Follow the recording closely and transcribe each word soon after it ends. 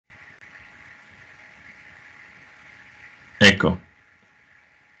Ecco,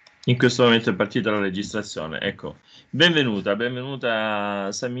 in questo momento è partita la registrazione. Ecco,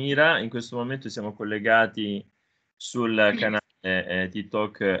 benvenuta Samira. In questo momento siamo collegati sul canale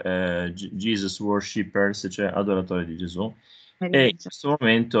TikTok Jesus Worshippers, cioè adoratori di Gesù. E in questo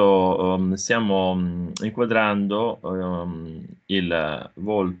momento stiamo inquadrando il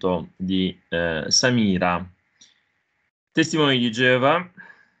volto di Samira, testimone di Geova,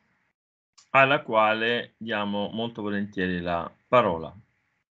 alla quale diamo molto volentieri la parola.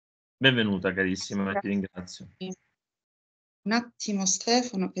 Benvenuta carissima, ti ringrazio. Un attimo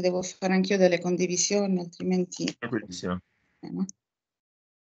Stefano, che devo fare anch'io delle condivisioni, altrimenti... Tranquillissima. No?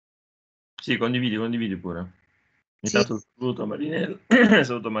 Sì, condividi pure. Sì. Intanto saluto Marinella.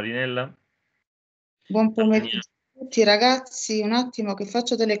 Saluto Marinella. Buon pomeriggio a tutti ragazzi, un attimo che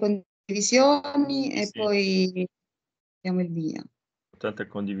faccio delle condivisioni e Sì. poi diamo il via.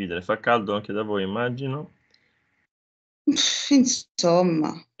 Importante condividere. Fa caldo anche da voi, immagino.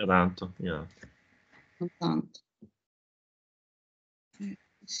 Insomma. Tanto. Non tanto.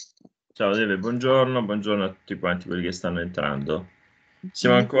 Ciao Deve, buongiorno a tutti quanti quelli che stanno entrando.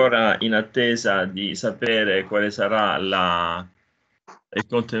 Siamo ancora in attesa di sapere quale sarà il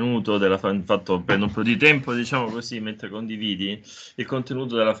contenuto fatto per un po' di tempo, diciamo così, mentre condividi il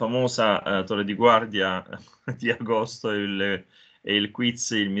contenuto della famosa Torre di Guardia di agosto e il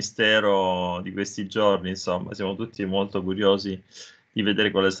quiz, il mistero di questi giorni. Insomma, siamo tutti molto curiosi di vedere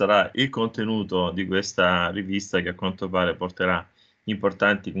quale sarà il contenuto di questa rivista, che a quanto pare porterà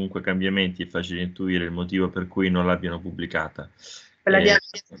importanti comunque cambiamenti. È facile intuire il motivo per cui non l'abbiano pubblicata. Quella di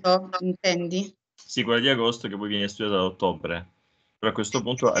agosto, intendi? Sì, quella di agosto, che poi viene studiata ad ottobre, però a questo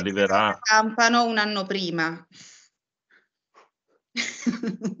punto arriverà... Stampano un anno prima.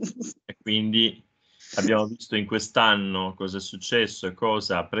 E quindi abbiamo visto in quest'anno cosa è successo e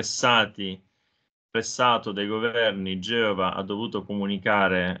cosa pressato dai governi, Geova ha dovuto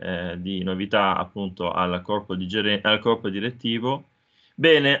comunicare di novità appunto al corpo direttivo.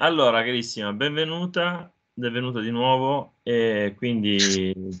 Bene, allora carissima, benvenuta di nuovo, e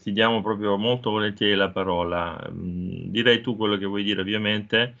quindi ti diamo proprio molto volentieri la parola. Direi tu quello che vuoi dire,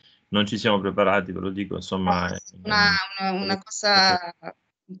 ovviamente. Non ci siamo preparati, ve lo dico, insomma. Una cosa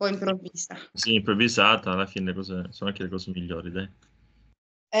un po' improvvisa. Sì, improvvisata, alla fine sono anche le cose migliori, dai.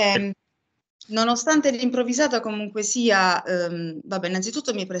 Nonostante l'improvvisata comunque sia, vabbè,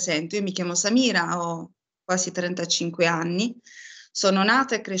 innanzitutto mi presento, io mi chiamo Samira, ho quasi 35 anni, sono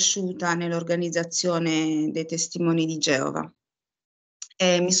nata e cresciuta nell'organizzazione dei Testimoni di Geova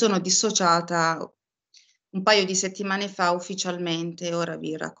e mi sono dissociata un paio di settimane fa ufficialmente. Ora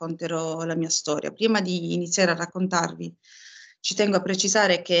vi racconterò la mia storia. Prima di iniziare a raccontarvi, ci tengo a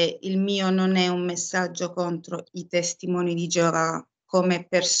precisare che il mio non è un messaggio contro i Testimoni di Geova come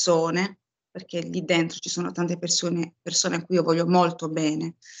persone, perché lì dentro ci sono tante persone a cui io voglio molto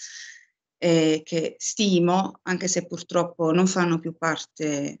bene, che stimo, anche se purtroppo non fanno più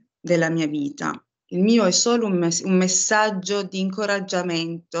parte della mia vita. Il mio è solo un messaggio di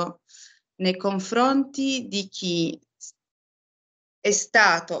incoraggiamento nei confronti di chi è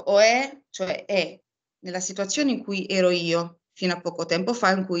stato o è, cioè è nella situazione in cui ero io fino a poco tempo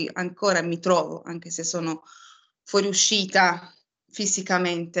fa, in cui ancora mi trovo, anche se sono fuoriuscita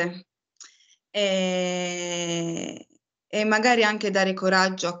fisicamente. E magari anche dare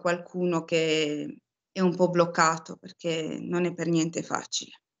coraggio a qualcuno che è un po' bloccato, perché non è per niente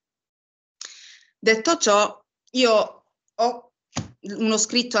facile. Detto ciò, io ho uno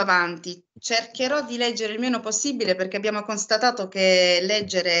scritto avanti, cercherò di leggere il meno possibile, perché abbiamo constatato che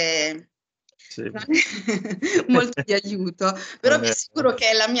leggere non è molto di aiuto, però vi assicuro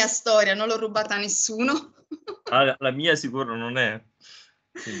che è la mia storia, non l'ho rubata a nessuno. La mia sicuro non è.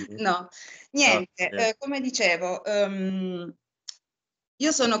 Quindi... No, niente, come dicevo,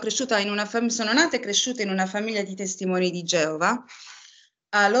 io sono cresciuta sono nata e cresciuta in una famiglia di testimoni di Geova.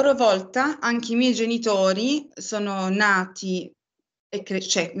 A loro volta anche i miei genitori sono nati,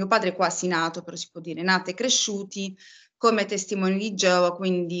 cioè mio padre è quasi nato, però si può dire nati e cresciuti come testimoni di Geova,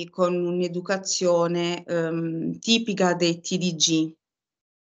 quindi con un'educazione tipica dei TDG.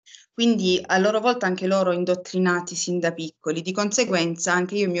 Quindi a loro volta anche loro indottrinati sin da piccoli. Di conseguenza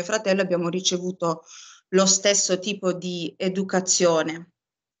anche io e mio fratello abbiamo ricevuto lo stesso tipo di educazione.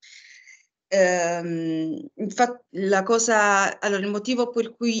 Infatti allora, il motivo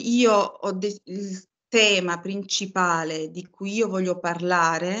per cui io ho il tema principale di cui io voglio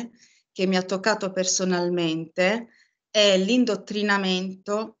parlare, che mi ha toccato personalmente, è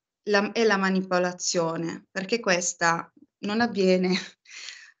l'indottrinamento e la manipolazione, perché questa non avviene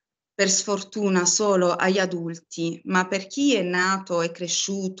per sfortuna solo agli adulti, ma per chi è nato e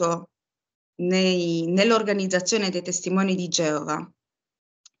cresciuto nell'organizzazione dei testimoni di Geova,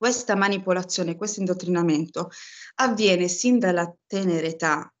 questa manipolazione, questo indottrinamento avviene sin dalla tenera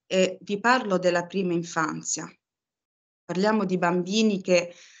età, e vi parlo della prima infanzia. Parliamo di bambini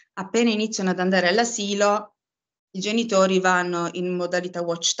che appena iniziano ad andare all'asilo, i genitori vanno in modalità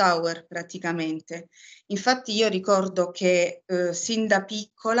watchtower praticamente. Infatti io ricordo che sin da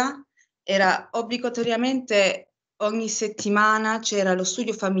piccola era obbligatoriamente ogni settimana c'era lo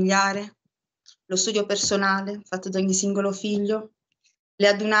studio familiare, lo studio personale fatto da ogni singolo figlio, le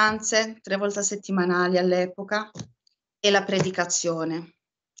adunanze 3 volte settimanali all'epoca e la predicazione.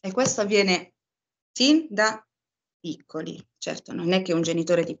 E questo avviene sin da piccoli. Certo, non è che un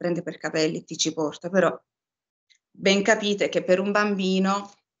genitore ti prende per capelli e ti ci porta, però ben capite che per un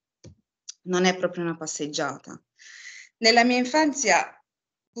bambino non è proprio una passeggiata. Nella mia infanzia,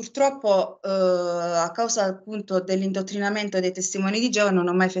 purtroppo, a causa appunto dell'indottrinamento dei testimoni di Geova, non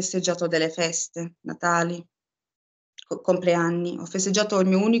ho mai festeggiato delle feste, Natali, compleanni. Ho festeggiato i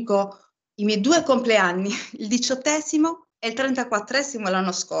miei 2 compleanni, il 18° e il 34°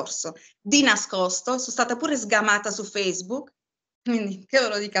 l'anno scorso, di nascosto. Sono stata pure sgamata su Facebook, quindi che ve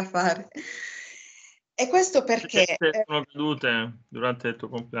lo dica a fare. E questo perché... Teste sono cadute durante il tuo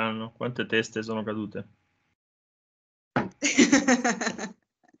compleanno? Quante teste sono cadute?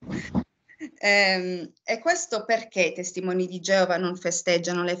 E questo perché i testimoni di Geova non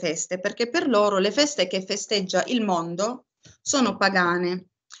festeggiano le feste? Perché per loro le feste che festeggia il mondo sono pagane,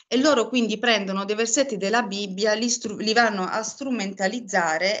 e loro quindi prendono dei versetti della Bibbia, li vanno a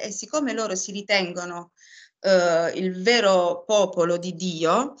strumentalizzare, e siccome loro si ritengono il vero popolo di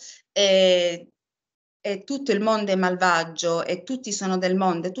Dio, e tutto il mondo è malvagio e tutti sono del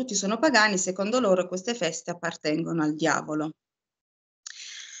mondo e tutti sono pagani, secondo loro queste feste appartengono al diavolo.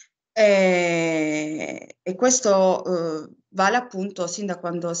 E questo vale appunto sin da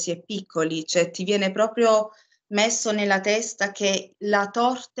quando si è piccoli, cioè ti viene proprio messo nella testa che la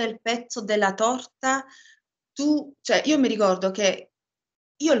torta, il pezzo della torta, cioè io mi ricordo che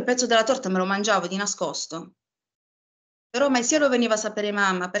io il pezzo della torta me lo mangiavo di nascosto, però mai sia lo veniva a sapere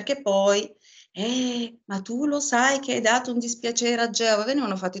mamma, perché poi, ma tu lo sai che hai dato un dispiacere a Geova,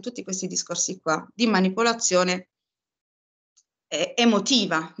 venivano fatti tutti questi discorsi qua di manipolazione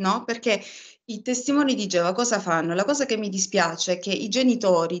emotiva, no? Perché i testimoni di Geova cosa fanno? La cosa che mi dispiace è che i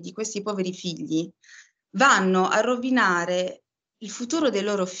genitori di questi poveri figli vanno a rovinare il futuro dei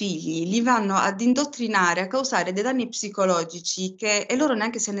loro figli, li vanno ad indottrinare, a causare dei danni psicologici e loro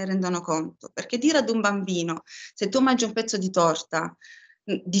neanche se ne rendono conto. Perché dire ad un bambino, se tu mangi un pezzo di torta,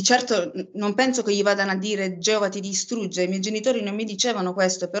 di certo non penso che gli vadano a dire Geova ti distrugge. I miei genitori non mi dicevano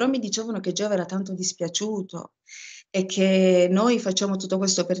questo, però mi dicevano che Geova era tanto dispiaciuto e che noi facciamo tutto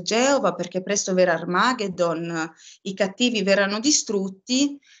questo per Geova perché presto verrà Armageddon, i cattivi verranno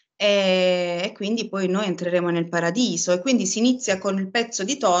distrutti e quindi poi noi entreremo nel paradiso. E quindi si inizia con il pezzo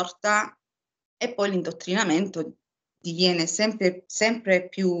di torta e poi l'indottrinamento diviene sempre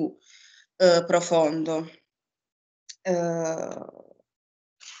più profondo.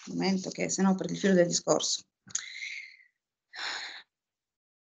 Un momento che se no perdo il filo del discorso.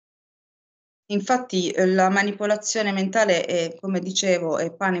 Infatti la manipolazione mentale è, come dicevo,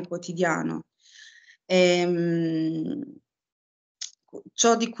 è pane quotidiano.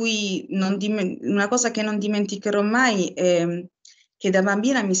 Ciò di cui una cosa che non dimenticherò mai è che da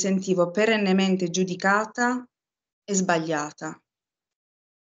bambina mi sentivo perennemente giudicata e sbagliata.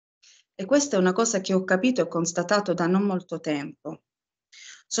 E questa è una cosa che ho capito e constatato da non molto tempo.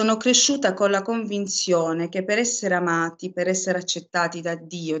 Sono cresciuta con la convinzione che per essere amati, per essere accettati da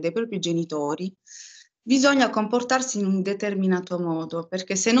Dio, dai propri genitori, bisogna comportarsi in un determinato modo,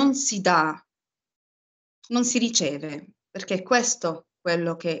 perché se non si dà, non si riceve, perché è questo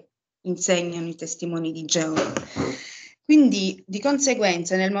quello che insegnano i testimoni di Geova. Quindi, di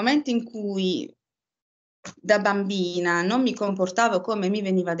conseguenza, nel momento in cui da bambina non mi comportavo come mi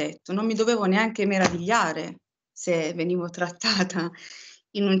veniva detto, non mi dovevo neanche meravigliare se venivo trattata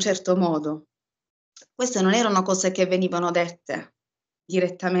in un certo modo. Queste non erano cose che venivano dette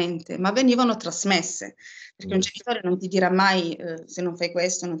direttamente, ma venivano trasmesse, perché un genitore non ti dirà mai se non fai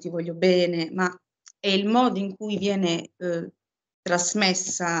questo non ti voglio bene, ma è il modo in cui viene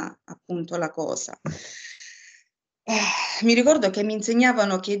trasmessa appunto la cosa. Mi ricordo che mi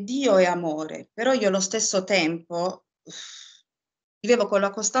insegnavano che Dio è amore, però io allo stesso tempo vivevo con la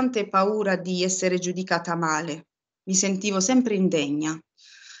costante paura di essere giudicata male, mi sentivo sempre indegna,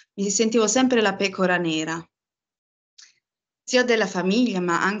 mi sentivo sempre la pecora nera, sia della famiglia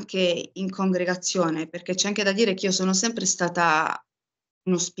ma anche in congregazione, perché c'è anche da dire che io sono sempre stata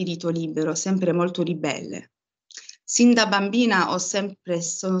uno spirito libero, sempre molto ribelle, sin da bambina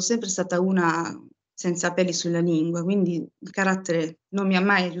sono sempre stata una senza peli sulla lingua, quindi il carattere non mi ha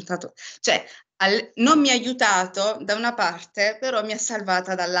mai aiutato, cioè non mi ha aiutato da una parte, però mi ha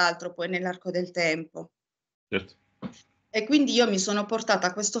salvata dall'altro poi nell'arco del tempo. Certo. E quindi io mi sono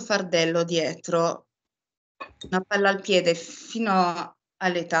portata questo fardello dietro, una palla al piede fino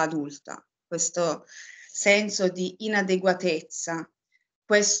all'età adulta, questo senso di inadeguatezza,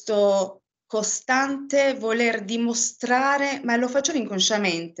 questo costante voler dimostrare, ma lo facevo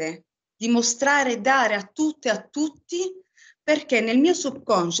inconsciamente, dimostrare, dare a tutte e a tutti, perché nel mio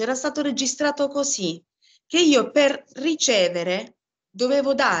subconscio era stato registrato così, che io per ricevere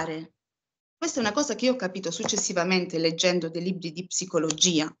dovevo dare. Questa è una cosa che io ho capito successivamente leggendo dei libri di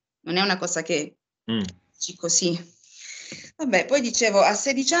psicologia, non è una cosa che dici così. Vabbè, poi dicevo, a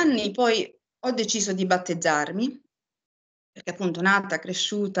 16 anni poi ho deciso di battezzarmi, perché appunto nata,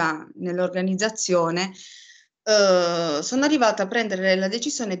 cresciuta nell'organizzazione, sono arrivata a prendere la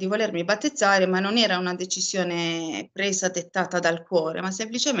decisione di volermi battezzare, ma non era una decisione presa, dettata dal cuore, ma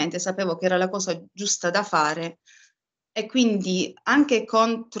semplicemente sapevo che era la cosa giusta da fare. E quindi anche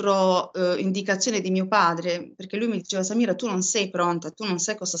contro indicazione di mio padre, perché lui mi diceva: Samira, tu non sei pronta, tu non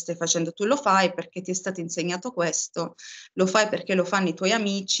sai cosa stai facendo, tu lo fai perché ti è stato insegnato questo, lo fai perché lo fanno i tuoi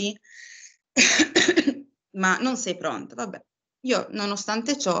amici, ma non sei pronta. Vabbè, io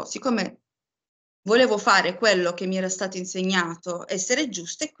nonostante ciò, siccome volevo fare quello che mi era stato insegnato, essere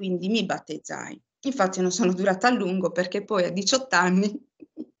giusta, e quindi mi battezzai. Infatti non sono durata a lungo, perché poi a 18 anni,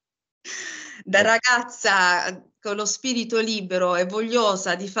 da ragazza con lo spirito libero e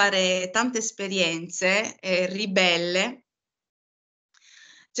vogliosa di fare tante esperienze, ribelle,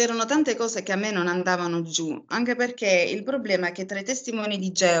 c'erano tante cose che a me non andavano giù, anche perché il problema è che tra i testimoni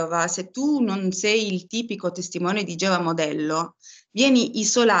di Geova, se tu non sei il tipico testimone di Geova modello, vieni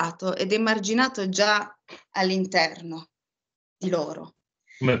isolato ed emarginato già all'interno di loro.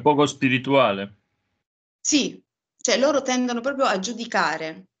 Come poco spirituale. Sì, cioè loro tendono proprio a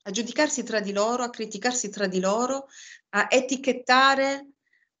giudicarsi tra di loro, a criticarsi tra di loro, a etichettare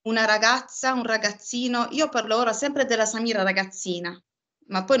una ragazza, un ragazzino. Io parlo ora sempre della Samira ragazzina,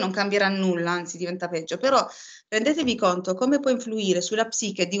 ma poi non cambierà nulla, anzi diventa peggio. Però rendetevi conto come può influire sulla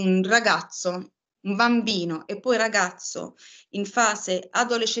psiche di un ragazzo, un bambino e poi ragazzo in fase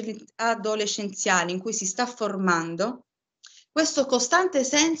adolescenziale in cui si sta formando, questo costante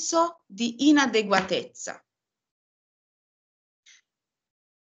senso di inadeguatezza.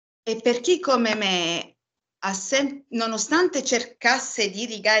 E per chi come me, nonostante cercasse di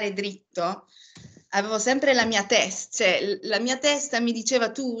rigare dritto, avevo sempre la mia testa, cioè la mia testa mi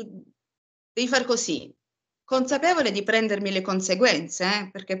diceva: tu devi far così, consapevole di prendermi le conseguenze,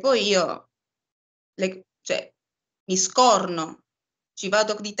 perché poi io cioè, mi scorno, ci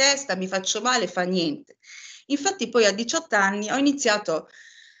vado di testa, mi faccio male, fa niente. Infatti poi a 18 anni ho iniziato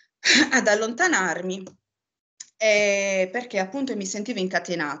ad allontanarmi, perché appunto mi sentivo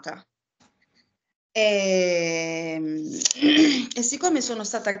incatenata. E siccome sono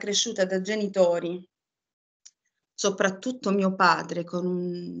stata cresciuta da genitori, soprattutto mio padre, con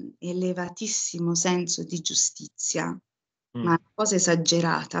un elevatissimo senso di giustizia, ma una cosa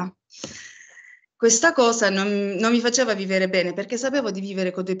esagerata, questa cosa non mi faceva vivere bene, perché sapevo di vivere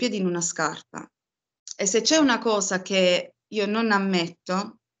con due piedi in una scarpa. E se c'è una cosa che io non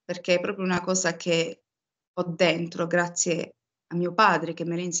ammetto, perché è proprio una cosa che ho dentro, grazie a mio padre che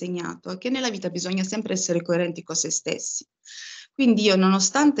me l'ha insegnato, è che nella vita bisogna sempre essere coerenti con se stessi. Quindi io,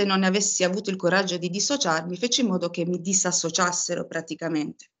 nonostante non ne avessi avuto il coraggio di dissociarmi, feci in modo che mi disassociassero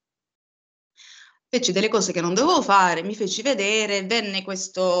praticamente. Feci delle cose che non dovevo fare, mi feci vedere, venne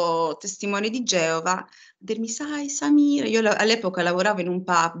questo testimone di Geova a dirmi: sai Samira, io all'epoca lavoravo in un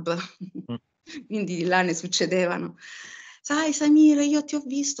pub, quindi là ne succedevano. Sai Samira, io ti ho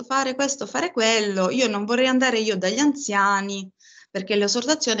visto fare questo, fare quello, io non vorrei andare io dagli anziani, perché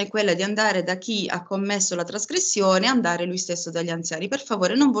l'esortazione è quella di andare da chi ha commesso la trasgressione, andare lui stesso dagli anziani. Per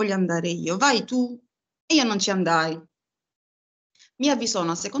favore, non voglio andare io, vai tu. E io non ci andai. Mi avvisò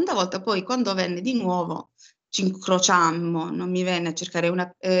una seconda volta, poi quando venne di nuovo ci incrociammo, non mi venne a cercare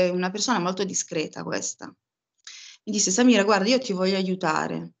una persona molto discreta questa. Mi disse: Samira, guarda, io ti voglio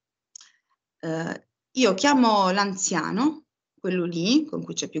aiutare. Io chiamo l'anziano, quello lì, con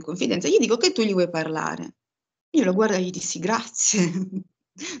cui c'è più confidenza, gli dico che tu gli vuoi parlare. Io lo guardo e gli dissi: grazie,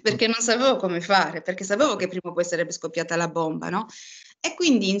 perché non sapevo come fare, perché sapevo che prima o poi sarebbe scoppiata la bomba, no? E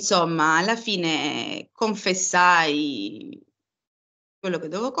quindi, insomma, alla fine confessai quello che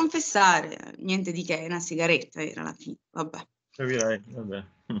dovevo confessare, niente di che, una sigaretta era alla fine, vabbè. Capirai, vabbè.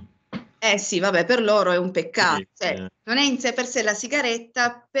 Eh sì, vabbè, per loro è un peccato, Sì, cioè, non è in sé per sé la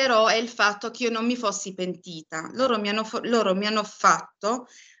sigaretta, però è il fatto che io non mi fossi pentita. Loro mi hanno fatto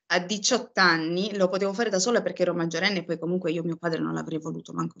a 18 anni, lo potevo fare da sola perché ero maggiorenne, poi comunque io mio padre non l'avrei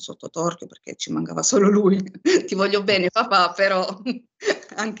voluto manco sotto torchio perché ci mancava solo lui. Ti voglio bene, papà, però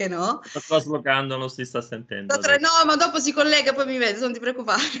anche no. sta traslocando, non si sta sentendo adesso. No, ma dopo si collega e poi mi vede, non ti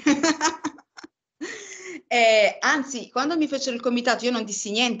preoccupare. Anzi, quando mi fecero il comitato, io non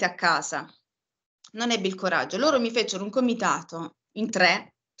dissi niente a casa, non ebbi il coraggio. Loro mi fecero un comitato in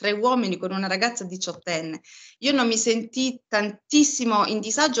tre uomini con una ragazza diciottenne. Io non mi sentii tantissimo in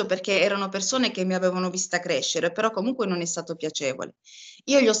disagio perché erano persone che mi avevano vista crescere, però comunque non è stato piacevole.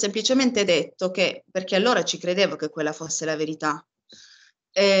 Io gli ho semplicemente detto che, perché allora ci credevo che quella fosse la verità,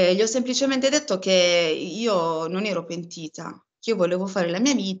 gli ho semplicemente detto che io non ero pentita, che io volevo fare la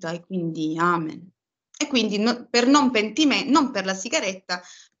mia vita e quindi amen. E quindi per non pentimento, non per la sigaretta,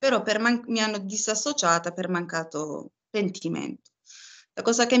 però mi hanno disassociata per mancato pentimento. La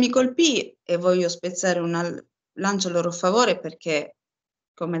cosa che mi colpì, e voglio spezzare una lancia a loro favore perché,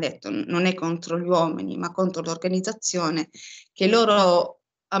 come detto, non è contro gli uomini, ma contro l'organizzazione, che loro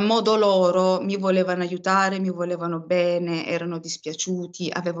a modo loro mi volevano aiutare, mi volevano bene, erano dispiaciuti,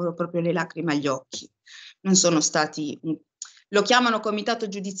 avevano proprio le lacrime agli occhi. Non sono stati, lo chiamano comitato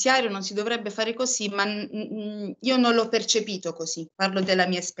giudiziario, non si dovrebbe fare così, ma io non l'ho percepito così, parlo della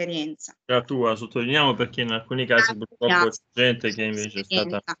mia esperienza. La tua, sottolineiamo, perché in alcuni casi purtroppo c'è gente che invece è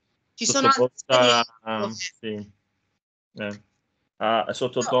stata Esperienza. Ci sono altre sottoposta esperienze dove sì,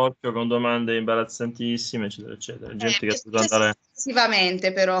 sotto no, torchio con domande imbarazzantissime, eccetera, eccetera. Gente che ha dovuto andare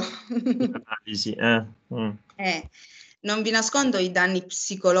eccessivamente però. in analisi. Non vi nascondo i danni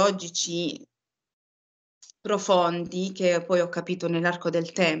psicologici profondi che poi ho capito nell'arco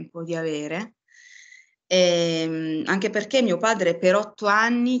del tempo di avere. Anche perché mio padre per 8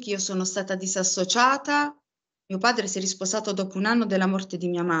 anni che io sono stata disassociata, mio padre si è risposato dopo un anno della morte di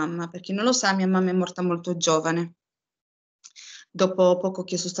mia mamma, per chi non lo sa, mia mamma è morta molto giovane. Dopo poco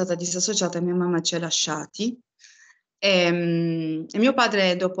che io sono stata disassociata, mia mamma ci ha lasciati. E mio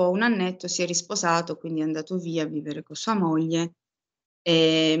padre dopo un annetto si è risposato, quindi è andato via a vivere con sua moglie.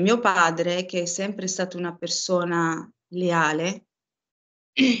 E mio padre, che è sempre stato una persona leale,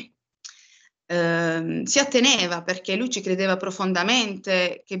 si atteneva perché lui ci credeva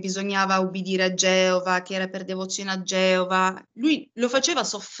profondamente che bisognava ubbidire a Geova, che era per devozione a Geova. Lui lo faceva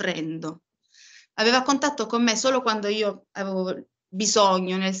soffrendo. Aveva contatto con me solo quando io avevo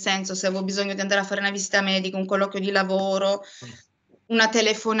bisogno, nel senso se avevo bisogno di andare a fare una visita medica, un colloquio di lavoro, una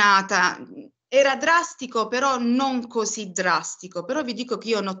telefonata. Era drastico, però non così drastico. Però vi dico che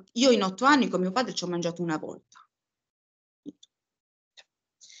io in 8 anni con mio padre ci ho mangiato una volta.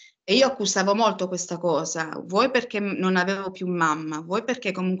 E io accusavo molto questa cosa, vuoi perché non avevo più mamma, vuoi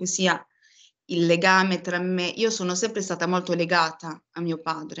perché comunque sia il legame tra me, io sono sempre stata molto legata a mio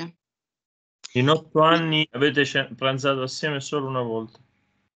padre. In 8 anni avete pranzato assieme solo una volta.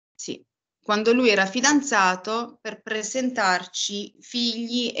 Sì, quando lui era fidanzato per presentarci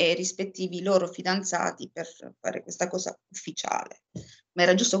figli e rispettivi loro fidanzati per fare questa cosa ufficiale. Ma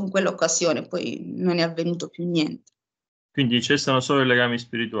era giusto con quell'occasione, poi non è avvenuto più niente. Quindi cessano solo i legami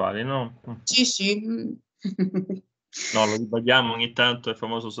spirituali, no? Sì, sì. No, lo ribadiamo ogni tanto, il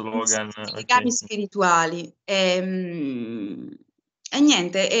famoso slogan. I Ok. legami spirituali. E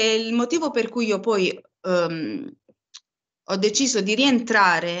niente, e il motivo per cui io poi ho deciso di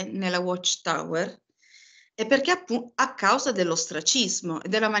rientrare nella Watchtower è perché a causa dell'ostracismo e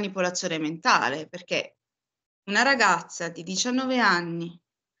della manipolazione mentale, perché una ragazza di 19 anni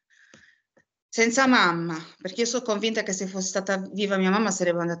senza mamma, perché io sono convinta che se fosse stata viva mia mamma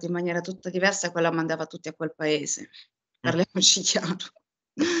sarebbe andata in maniera tutta diversa e quella mandava tutti a quel paese. Parliamoci chiaro.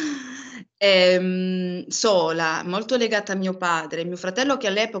 Sola, molto legata a mio padre, mio fratello che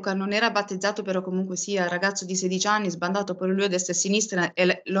all'epoca non era battezzato, però comunque sia ragazzo di 16 anni, sbandato pure lui a destra e a sinistra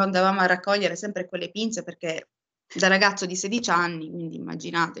e lo andavamo a raccogliere sempre con le pinze perché da ragazzo di 16 anni, quindi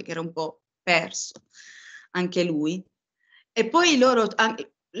immaginate che era un po' perso anche lui. E poi loro,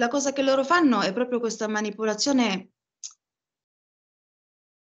 la cosa che loro fanno è proprio questa manipolazione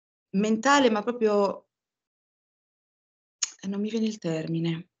mentale, ma proprio, non mi viene il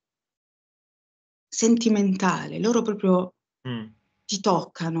termine, sentimentale. Loro proprio Mm. ti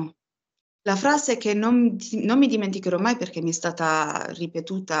toccano. La frase che non mi dimenticherò mai perché mi è stata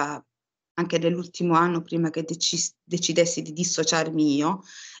ripetuta anche nell'ultimo anno prima che decidessi di dissociarmi io,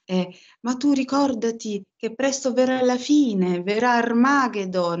 è: ma tu ricordati che presto verrà la fine, verrà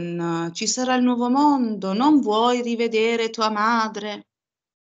Armageddon, ci sarà il nuovo mondo, non vuoi rivedere tua madre?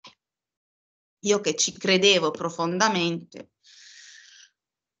 Io che ci credevo profondamente,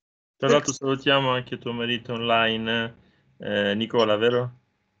 Tra l'altro salutiamo anche tuo marito online, Nicola, vero?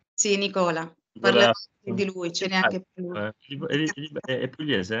 Sì, Nicola, Nicola, parlerò di lui, ce n'è anche per lui. è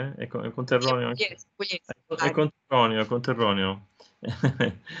pugliese? È Sì, è conterraneo anche? pugliese, pugliese, È conterraneo, è conterraneo.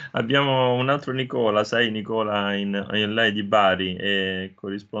 Abbiamo un altro Nicola, sai Nicola in lei di Bari e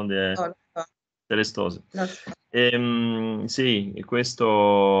corrisponde a Terestose. Sì, questa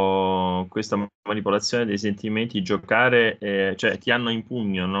manipolazione dei sentimenti, giocare, cioè ti hanno in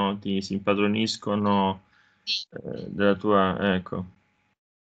pugno, no? Ti si impadroniscono della tua, ecco.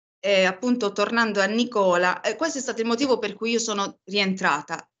 Appunto, tornando a Nicola, questo è stato il motivo per cui io sono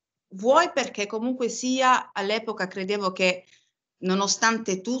rientrata. Vuoi perché comunque sia all'epoca credevo che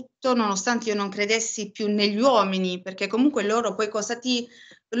nonostante tutto, nonostante io non credessi più negli uomini, perché comunque loro poi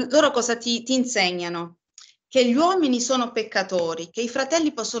ti insegnano? Che gli uomini sono peccatori, che i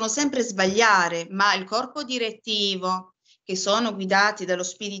fratelli possono sempre sbagliare, ma il corpo direttivo, che sono guidati dallo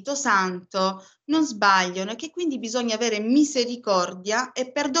Spirito Santo, non sbagliano e che quindi bisogna avere misericordia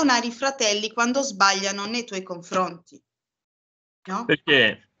e perdonare i fratelli quando sbagliano nei tuoi confronti. No?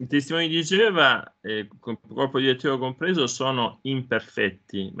 Perché i testimoni di Geova, corpo direttivo compreso, sono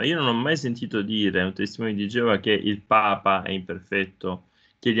imperfetti, ma io non ho mai sentito dire a un testimone di Geova che il Papa è imperfetto,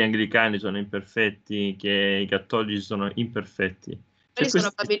 che gli anglicani sono imperfetti, che i cattolici sono imperfetti. C'è Quelli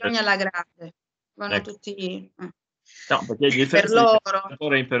sono questa Babilonia differenza. la Grande, vanno Ecco. tutti No, perché la per differenza di loro.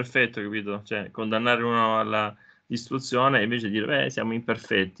 peccatore imperfetto, capito? Cioè, condannare uno alla distruzione e invece dire, beh, siamo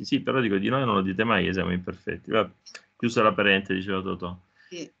imperfetti. Sì, però dico, di noi non lo dite mai che siamo imperfetti. Vabbè, chiusa la parente, diceva Totò.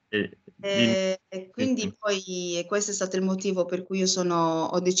 Sì. Dimmi. E quindi poi questo è stato il motivo per cui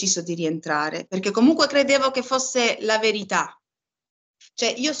ho deciso di rientrare, perché comunque credevo che fosse la verità.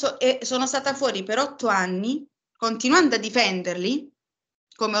 Cioè io sono stata fuori per 8 anni, continuando a difenderli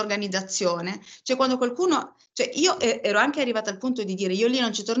come organizzazione. Cioè quando qualcuno, cioè io ero anche arrivata al punto di dire io lì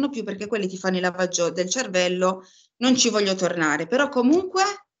non ci torno più perché quelli ti fanno il lavaggio del cervello, non ci voglio tornare, però comunque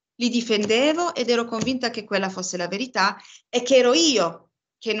li difendevo ed ero convinta che quella fosse la verità e che ero io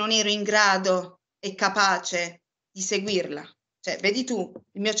che non ero in grado e capace di seguirla. Cioè, vedi tu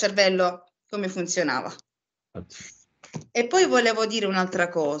il mio cervello come funzionava. E poi volevo dire un'altra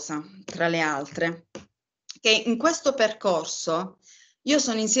cosa, tra le altre, che in questo percorso io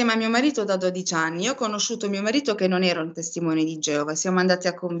sono insieme a mio marito da 12 anni. Io ho conosciuto mio marito che non era un testimone di Geova, siamo andati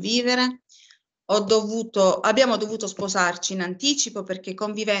a convivere. Abbiamo dovuto sposarci in anticipo perché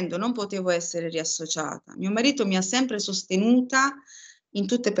convivendo non potevo essere riassociata. Mio marito mi ha sempre sostenuta in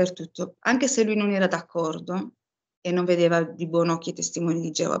tutto e per tutto, anche se lui non era d'accordo e non vedeva di buon occhio i testimoni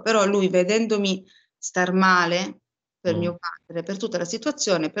di Geova, però lui vedendomi star male per mio padre, per tutta la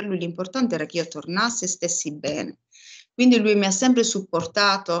situazione, per lui l'importante era che io tornassi e stessi bene. Quindi lui mi ha sempre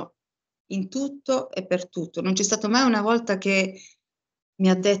supportato in tutto e per tutto. Non c'è stata mai una volta che mi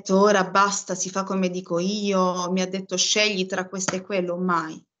ha detto ora basta, si fa come dico io, mi ha detto scegli tra questo e quello,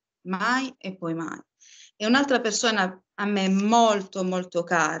 mai, mai e poi mai. E un'altra persona a me molto molto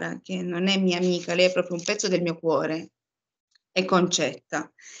cara, che non è mia amica, lei è proprio un pezzo del mio cuore, è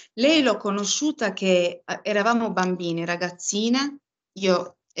Concetta. Lei l'ho conosciuta che eravamo bambine, ragazzine,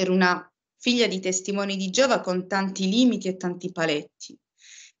 io ero una figlia di testimoni di Geova con tanti limiti e tanti paletti.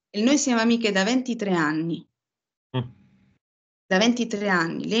 E noi siamo amiche da 23 anni. Da 23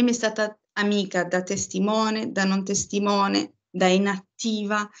 anni. Lei mi è stata amica da testimone, da non testimone, da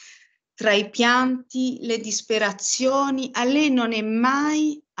inattiva, tra i pianti, le disperazioni. A lei non è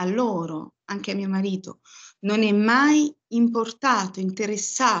mai, a loro, anche a mio marito, non è mai importato,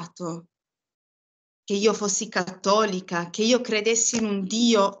 interessato che io fossi cattolica, che io credessi in un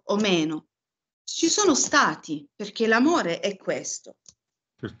Dio o meno. Ci sono stati, perché l'amore è questo.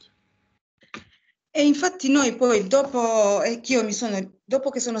 Certo. E infatti noi poi dopo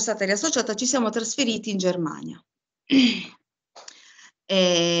che sono stata riassociata ci siamo trasferiti in Germania.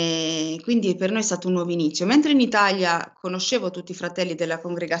 E quindi per noi è stato un nuovo inizio. Mentre in Italia conoscevo tutti i fratelli della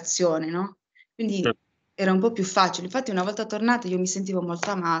congregazione, no? Quindi era un po' più facile. Infatti una volta tornata io mi sentivo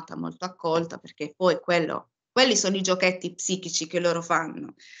molto amata, molto accolta, perché poi quelli sono i giochetti psichici che loro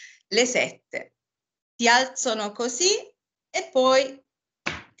fanno. Le sette ti alzano così e poi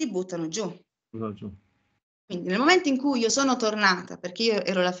ti buttano giù. Quindi nel momento in cui io sono tornata, perché io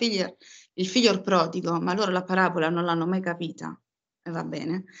ero il figlio prodigo, ma loro la parabola non l'hanno mai capita, e va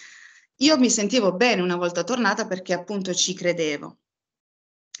bene, io mi sentivo bene una volta tornata perché appunto ci credevo.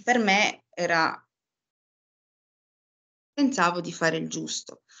 Per me pensavo di fare il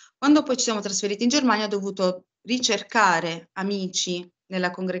giusto. Quando poi ci siamo trasferiti in Germania ho dovuto ricercare amici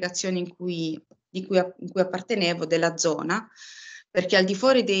nella congregazione in cui appartenevo, della zona, perché al di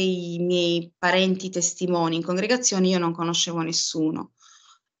fuori dei miei parenti testimoni in congregazione io non conoscevo nessuno.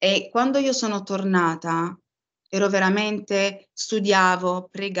 E quando io sono tornata, ero veramente, studiavo,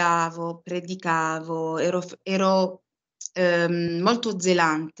 pregavo, predicavo, ero molto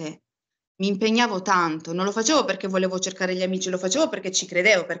zelante, mi impegnavo tanto, non lo facevo perché volevo cercare gli amici, lo facevo perché ci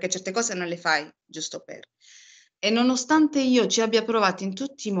credevo, perché certe cose non le fai giusto per. E nonostante io ci abbia provato in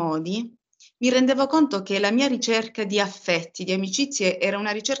tutti i modi, mi rendevo conto che la mia ricerca di affetti, di amicizie, era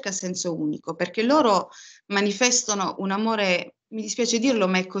una ricerca a senso unico, perché loro manifestano un amore, mi dispiace dirlo,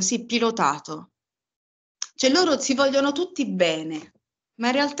 ma è così pilotato. Cioè loro si vogliono tutti bene, ma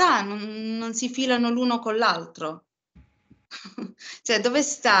in realtà non si filano l'uno con l'altro. Cioè, dove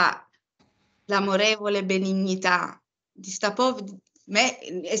sta l'amorevole benignità di sta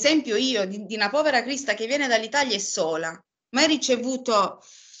esempio io di una povera crista che viene dall'Italia e sola, ma hai ricevuto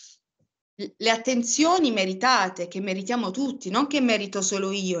le attenzioni meritate che meritiamo tutti, non che merito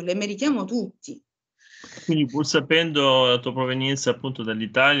solo io, le meritiamo tutti. Quindi pur sapendo la tua provenienza appunto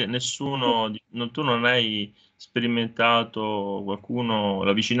dall'Italia, tu non hai sperimentato qualcuno,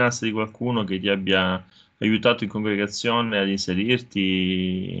 la vicinanza di qualcuno che ti abbia aiutato in congregazione ad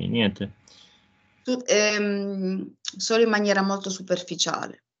inserirti? Niente. Solo in maniera molto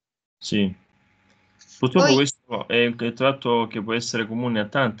superficiale. Sì. Purtroppo Poi, questo è un tratto che può essere comune a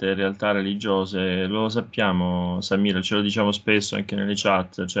tante realtà religiose, lo sappiamo, Samira, ce lo diciamo spesso anche nelle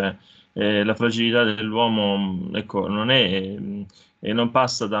chat, cioè la fragilità dell'uomo, ecco, non è, e non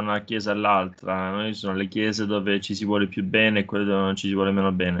passa da una chiesa all'altra, non ci sono le chiese dove ci si vuole più bene e quelle dove non ci si vuole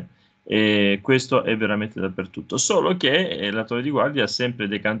meno bene, e questo è veramente dappertutto, solo che la Torre di Guardia ha sempre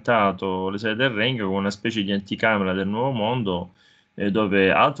decantato le sale del Regno come una specie di anticamera del Nuovo Mondo,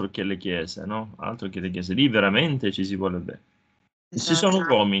 dove altro che le chiese, no? Altro che le chiese, lì veramente ci si vuole bene. Ci esatto. sono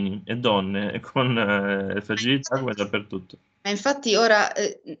uomini e donne con fragilità come dappertutto. Ma infatti ora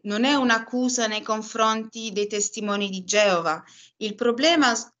non è un'accusa nei confronti dei testimoni di Geova. Il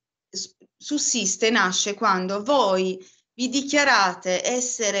problema sussiste, nasce quando voi vi dichiarate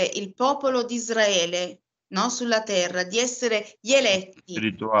essere il popolo di Israele, no? Sulla terra, di essere gli eletti,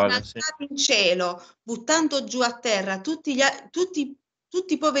 Spirituale, sì. innalzati in cielo, buttando giù a terra tutti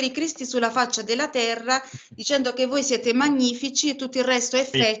i poveri cristi sulla faccia della terra, dicendo che voi siete magnifici e tutto il resto è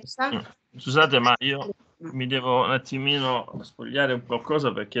festa. Scusate, ma io mi devo un attimino spogliare un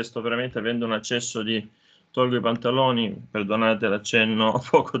qualcosa perché sto veramente avendo un accesso di tolgo i pantaloni, perdonate l'accenno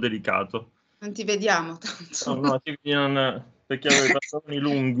poco delicato. Non ti vediamo No, tanto. no, perché avevo i pantaloni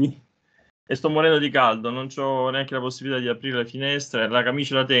lunghi e sto morendo di caldo, non ho neanche la possibilità di aprire la finestra e la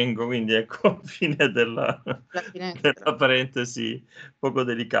camicia la tengo, quindi ecco, fine della, La finestra, della parentesi poco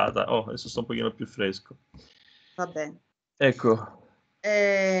delicata. Oh, adesso sto un pochino più fresco. va bene. Ecco,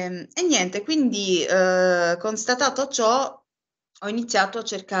 E niente, quindi constatato ciò, ho iniziato a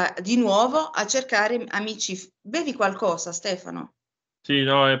cercare di nuovo a cercare amici. Bevi qualcosa, Stefano? sì,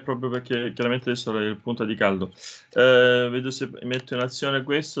 no, è proprio perché chiaramente adesso è il punto di caldo. Vedo se metto in azione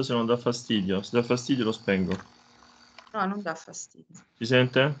questo, se non dà fastidio. Se dà fastidio lo spengo. No, non dà fastidio. Si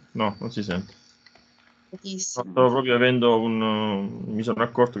sente? No, non si sente. No, Pochissimo. stavo proprio avendo mi sono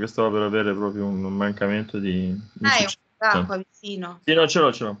accorto che stavo per avere proprio un mancamento di Hai un po' insuccienza. d'acqua vicino? Sì, no, ce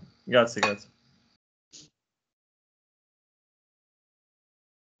l'ho, ce l'ho. Grazie, grazie.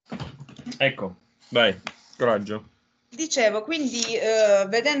 Ecco, vai, coraggio. Dicevo, quindi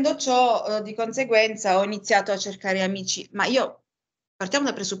vedendo ciò, di conseguenza ho iniziato a cercare amici, ma io partiamo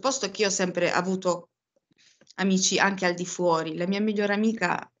dal presupposto che io ho sempre avuto amici anche al di fuori. La mia migliore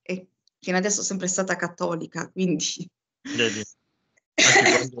amica è fino adesso sempre stata cattolica, quindi Vedi,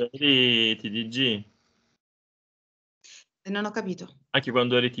 anche quando eri TDG, non ho capito. anche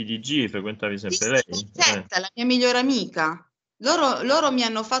quando eri TDG frequentavi Sì, sempre sì, lei. Concetta, la mia migliore amica. Loro mi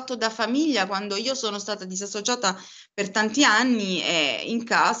hanno fatto da famiglia quando io sono stata disassociata per tanti anni e in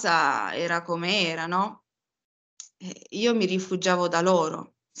casa era come era, no? Io mi rifugiavo da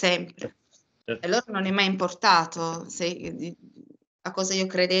loro, sempre. E Certo. loro non è mai importato a cosa io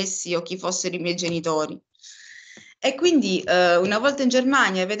credessi o chi fossero i miei genitori. E quindi una volta in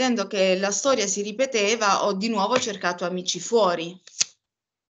Germania, vedendo che la storia si ripeteva, ho di nuovo cercato amici fuori.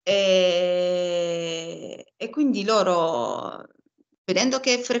 E quindi loro, vedendo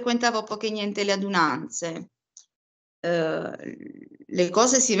che frequentavo poco e niente le adunanze, le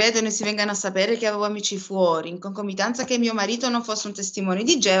cose si vedono e si vengono a sapere che avevo amici fuori, in concomitanza che mio marito non fosse un testimone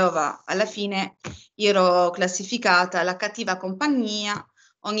di Geova, alla fine io ero classificata la cattiva compagnia,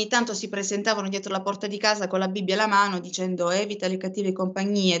 ogni tanto si presentavano dietro la porta di casa con la Bibbia alla mano dicendo evita le cattive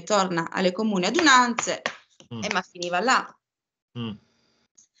compagnie, torna alle comuni adunanze, Mm, ma finiva là. mm.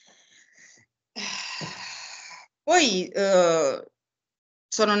 Poi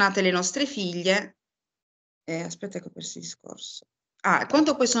sono nate le nostre figlie. Aspetta che ho perso il discorso.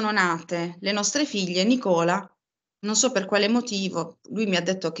 Quando poi sono nate le nostre figlie, Nicola, non so per quale motivo, lui mi ha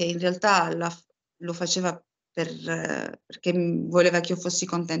detto che in realtà lo faceva perché voleva che io fossi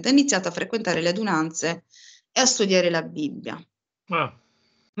contenta, ha iniziato a frequentare le adunanze e a studiare la Bibbia. Ah.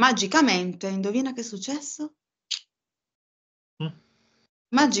 Magicamente, indovina che è successo? Mm.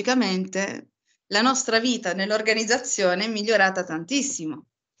 Magicamente la nostra vita nell'organizzazione è migliorata tantissimo.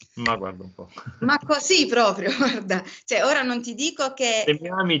 Ma guarda un po'. Ma così proprio, guarda, cioè ora non ti dico Se che mi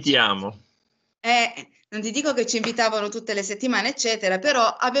ami, ti amo. non ti dico che ci invitavano tutte le settimane, eccetera, però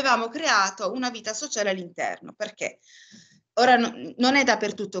avevamo creato una vita sociale all'interno, perché ora non è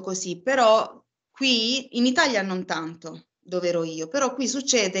dappertutto così, però qui in Italia non tanto, dove ero io, però qui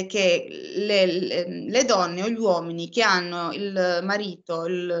succede che le donne o gli uomini che hanno il marito,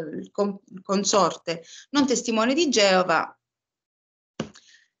 il consorte, non testimone di Geova,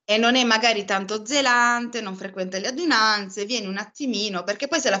 e non è magari tanto zelante, non frequenta le adunanze, viene un attimino, perché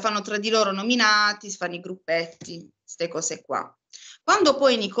poi se la fanno tra di loro nominati, si fanno i gruppetti, queste cose qua. Quando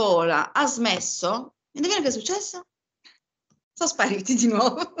poi Nicola ha smesso, indovina che è successo? Sono spariti di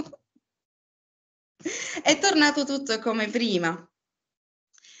nuovo. È tornato tutto come prima.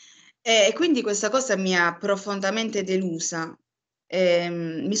 E quindi questa cosa mi ha profondamente delusa.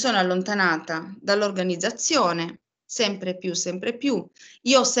 Mi sono allontanata dall'organizzazione sempre più, sempre più.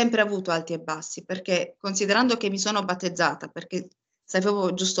 Io ho sempre avuto alti e bassi, perché considerando che mi sono battezzata, perché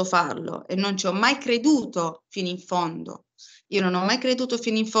sapevo giusto farlo e non ci ho mai creduto fino in fondo. Io non ho mai creduto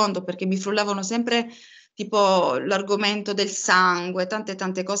fino in fondo perché mi frullavano sempre tipo l'argomento del sangue, tante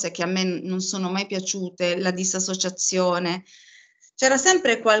tante cose che a me non sono mai piaciute, la disassociazione. C'era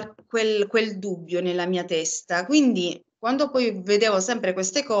sempre quel dubbio nella mia testa, quindi quando poi vedevo sempre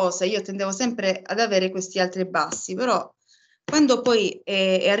queste cose, io tendevo sempre ad avere questi alti e bassi, però quando poi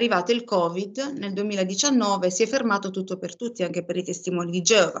è arrivato il Covid nel 2019 si è fermato tutto per tutti, anche per i testimoni di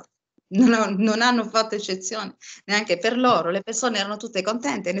Geova. Non hanno fatto eccezione neanche per loro, le persone erano tutte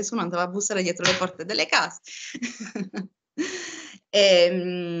contente, nessuno andava a bussare dietro le porte delle case.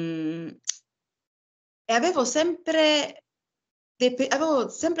 E avevo sempre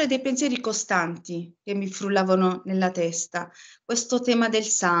dei pensieri costanti che mi frullavano nella testa. Questo tema del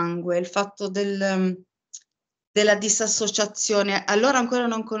sangue, il fatto della disassociazione. Allora ancora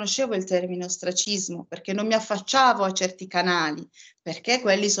non conoscevo il termine ostracismo perché non mi affacciavo a certi canali, perché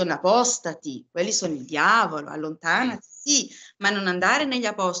quelli sono apostati, quelli sono il diavolo, allontanati, sì, ma non andare negli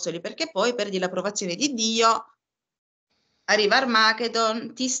apostoli perché poi perdi l'approvazione di Dio. Arriva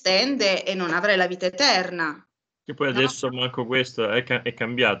Armageddon, ti stende e non avrai la vita eterna. Che poi No? adesso manco questo è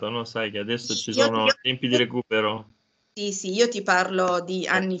cambiato, no? Sai che adesso ci Io, sono io- tempi di io- recupero. sì, sì, io ti parlo di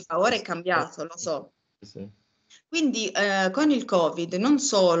anni fa, ora è cambiato, lo Sì, so. sì. Quindi con il Covid non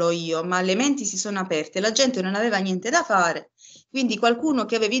solo io, ma le menti si sono aperte, la gente non aveva niente da fare, quindi qualcuno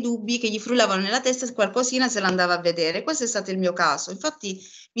che aveva i dubbi, che gli frullavano nella testa, qualcosina se l'andava a vedere. Questo è stato il mio caso. Infatti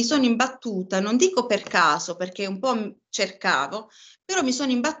mi sono imbattuta, non dico per caso, perché un po' cercavo, però mi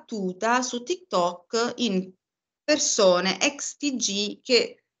sono imbattuta su TikTok in persone ex TG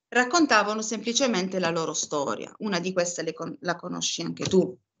che raccontavano semplicemente la loro storia. Una di queste la conosci anche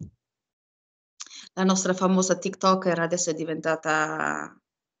tu. La nostra famosa TikToker adesso è diventata...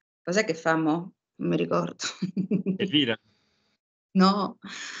 Cos'è che fa mo? Non mi ricordo. Elvira, No.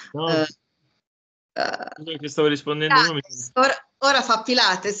 no, eh, eh, scusa che stavo rispondendo uno. Pilates. Ora fa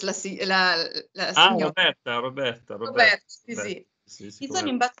Pilates la Ah, signora. Roberto, sì, Roberta. sì. Sì, sì, Mi sono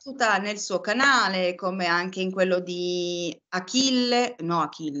come... imbattuta nel suo canale, come anche in quello di Achille, no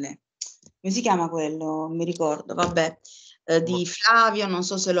Achille, come si chiama quello? Non mi ricordo, vabbè, di Flavio, non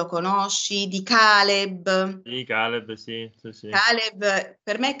so se lo conosci, di Caleb. Sì, Caleb, sì, sì, sì. Caleb,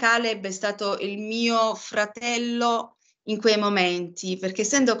 per me Caleb è stato il mio fratello in quei momenti, perché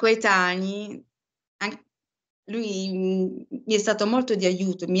essendo coetanei, lui mi è stato molto di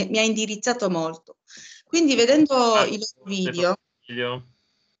aiuto, mi ha indirizzato molto. Quindi vedendo Ah, i loro Stefano video, Fidelio,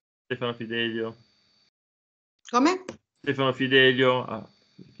 Stefano Fidelio, come? Stefano Fidelio,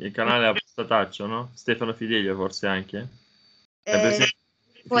 il canale a Stataccio, no? Stefano Fidelio forse anche. È Eh, presente?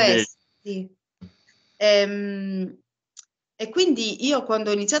 può Fidelio. essere, sì. Ehm, E quindi io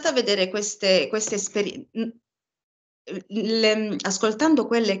quando ho iniziato a vedere queste esperienze, ascoltando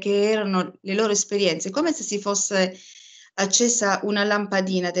quelle che erano le loro esperienze, come se si fosse accesa una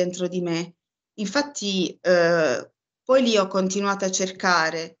lampadina dentro di me. Infatti, poi lì ho continuato a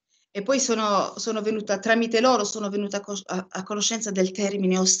cercare e poi sono venuta, tramite loro, sono venuta a conoscenza del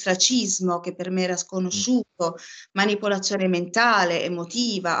termine ostracismo, che per me era sconosciuto, manipolazione mentale,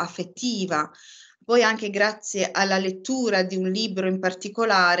 emotiva, affettiva. Poi anche grazie alla lettura di un libro in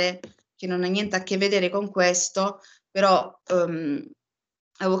particolare, che non ha niente a che vedere con questo, però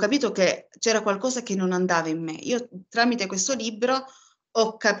avevo capito che c'era qualcosa che non andava in me. Io tramite questo libro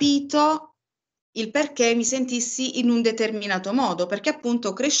ho capito il perché mi sentissi in un determinato modo, perché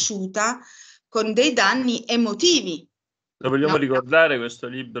appunto cresciuta con dei danni emotivi. Lo vogliamo No? ricordare questo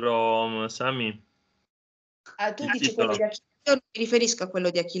libro, Sami? Tu Il dici quello titolo? di Achille, io non mi riferisco a quello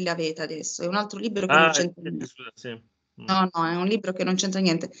di Achille Aveta adesso, è un altro libro che non Ah, c'entra niente. scusa, sì. No, no, è un libro che non c'entra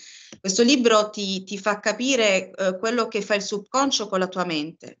niente. Questo libro ti fa capire quello che fa il subconscio con la tua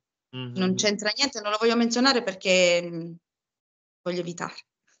mente. Non Mhm. c'entra niente, non lo voglio menzionare perché voglio evitare.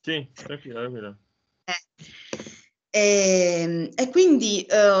 Sì, tranquillo, tranquillo. E quindi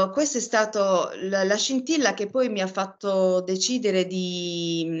questa è stata la scintilla che poi mi ha fatto decidere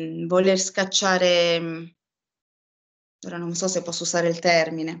di voler scacciare, ora non so se posso usare il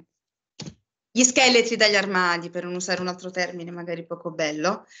termine, gli scheletri dagli armadi, per non usare un altro termine magari poco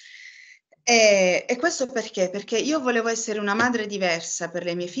bello. E questo perché? Perché io volevo essere una madre diversa per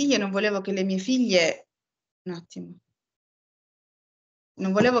le mie figlie, non volevo che le mie figlie, un attimo,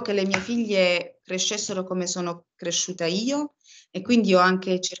 non volevo che le mie figlie crescessero come sono cresciuta io e quindi ho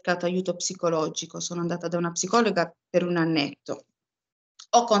anche cercato aiuto psicologico. Sono andata da una psicologa per un annetto.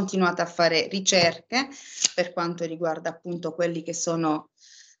 Ho continuato a fare ricerche per quanto riguarda appunto quelli che sono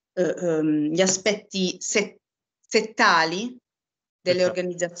gli aspetti settali delle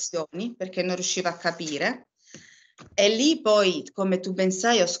organizzazioni, perché non riuscivo a capire. E lì poi, come tu ben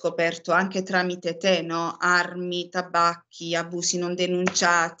sai, ho scoperto anche tramite te, no? Armi, tabacchi, abusi non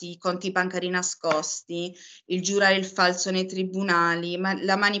denunciati, conti bancari nascosti, il giurare il falso nei tribunali,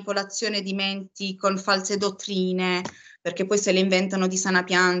 la manipolazione di menti con false dottrine, perché poi se le inventano di sana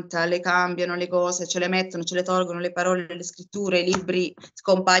pianta, le cambiano le cose, ce le mettono, ce le tolgono, le parole, le scritture, i libri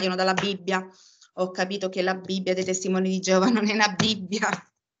scompaiono dalla Bibbia. Ho capito che la Bibbia dei testimoni di Geova non è una Bibbia,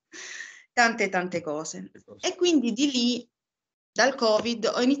 tante tante cose. E quindi di lì, dal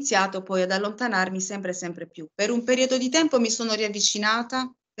Covid, ho iniziato poi ad allontanarmi sempre sempre più. Per un periodo di tempo mi sono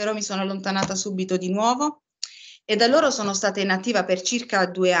riavvicinata, però mi sono allontanata subito di nuovo e da allora sono stata inattiva per circa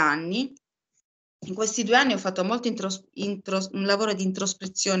 2 anni. In questi 2 anni ho fatto molto un lavoro di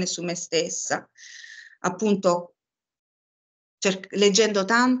introspezione su me stessa, appunto leggendo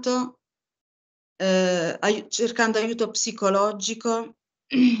tanto, cercando aiuto psicologico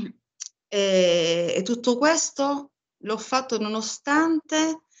e tutto questo l'ho fatto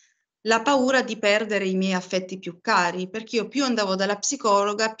nonostante la paura di perdere i miei affetti più cari, perché io più andavo dalla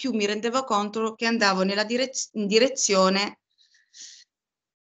psicologa, più mi rendevo conto che andavo nella direzione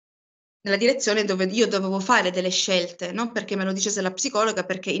dove io dovevo fare delle scelte, non perché me lo dicesse la psicologa,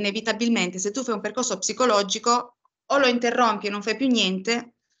 perché inevitabilmente se tu fai un percorso psicologico o lo interrompi e non fai più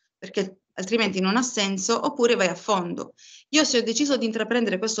niente, perché altrimenti non ha senso, oppure vai a fondo. Io se ho deciso di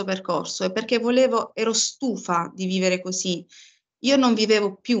intraprendere questo percorso è perché ero stufa di vivere così. Io non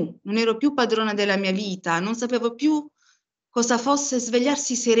vivevo più, non ero più padrona della mia vita, non sapevo più cosa fosse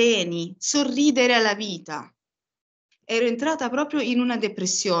svegliarsi sereni, sorridere alla vita. Ero entrata proprio in una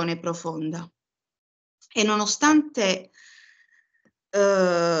depressione profonda e nonostante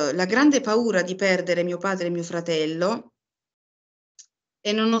la grande paura di perdere mio padre e mio fratello,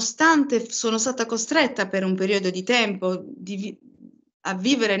 e nonostante sono stata costretta per un periodo di tempo a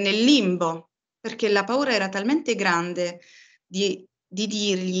vivere nel limbo, perché la paura era talmente grande di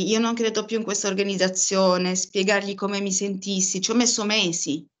dirgli io non credo più in questa organizzazione, spiegargli come mi sentissi, ci ho messo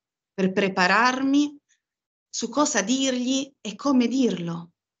mesi per prepararmi su cosa dirgli e come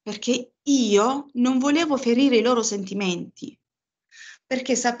dirlo, perché io non volevo ferire i loro sentimenti,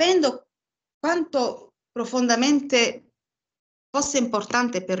 perché sapendo quanto profondamente fosse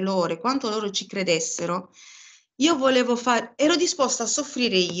importante per loro e quanto loro ci credessero, ero disposta a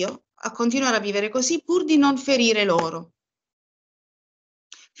soffrire io, a continuare a vivere così pur di non ferire loro.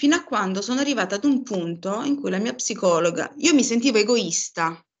 Fino a quando sono arrivata ad un punto in cui la mia psicologa, io mi sentivo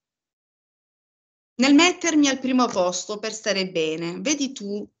egoista nel mettermi al primo posto per stare bene. Vedi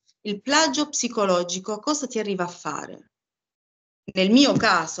tu il plagio psicologico cosa ti arriva a fare? Nel mio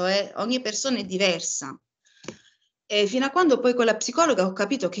caso, ogni persona è diversa. E fino a quando poi con la psicologa ho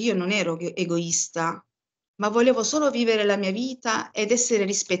capito che io non ero egoista, ma volevo solo vivere la mia vita ed essere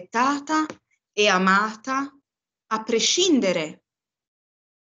rispettata e amata a prescindere.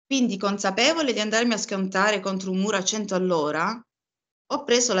 Quindi, consapevole di andarmi a scontare contro un muro a 100 all'ora, ho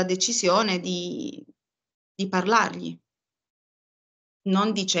preso la decisione di parlargli,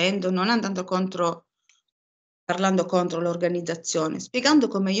 non andando contro, parlando contro l'organizzazione, spiegando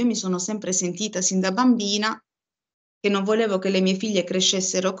come io mi sono sempre sentita sin da bambina, che non volevo che le mie figlie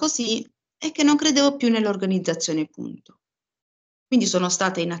crescessero così e che non credevo più nell'organizzazione, punto. Quindi sono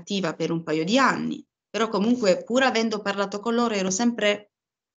stata inattiva per un paio di anni, però comunque pur avendo parlato con loro ero sempre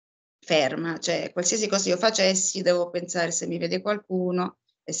ferma, cioè qualsiasi cosa io facessi devo pensare se mi vede qualcuno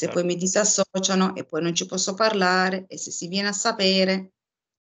e se poi mi disassociano e poi non ci posso parlare e se si viene a sapere.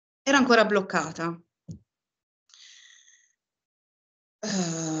 Ero ancora bloccata.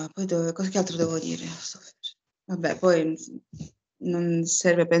 Poi che altro devo dire? Vabbè, poi non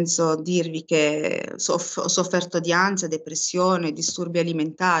serve, penso, dirvi che ho sofferto di ansia, depressione, disturbi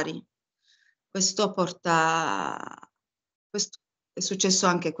alimentari. Questo è successo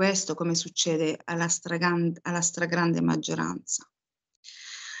anche questo, come succede alla stragrande maggioranza.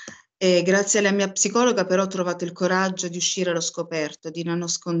 E grazie alla mia psicologa però ho trovato il coraggio di uscire allo scoperto, di non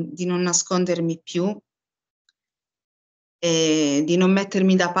nascondermi più, e di non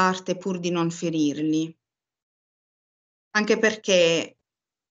mettermi da parte pur di non ferirli. Anche perché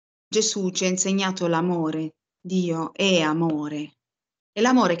Gesù ci ha insegnato l'amore, Dio è amore. E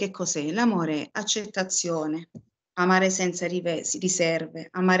l'amore che cos'è? L'amore è accettazione, amare senza riserve,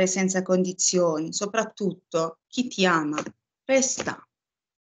 amare senza condizioni, soprattutto chi ti ama resta.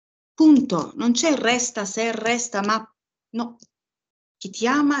 Punto. Non c'è resta se resta, ma no. Chi ti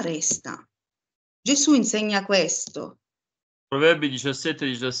ama resta. Gesù insegna questo. Proverbi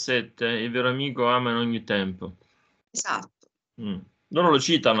 17:17, il vero amico ama in ogni tempo. Esatto. Loro lo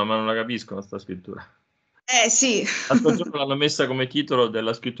citano, ma non la capiscono sta scrittura. Sì. L'altro giorno l'hanno messa come titolo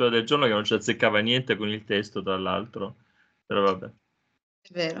della scrittura del giorno, che non ci azzeccava niente con il testo, tra l'altro. Però vabbè.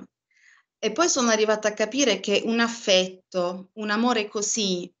 È vero. E poi sono arrivata a capire che un affetto, un amore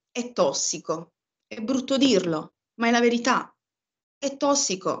così è tossico. È brutto dirlo, ma è la verità. È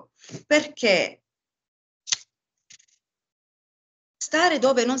tossico perché stare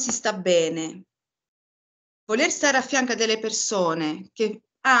dove non si sta bene, voler stare a fianco a delle persone che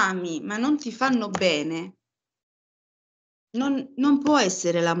ami ma non ti fanno bene, non può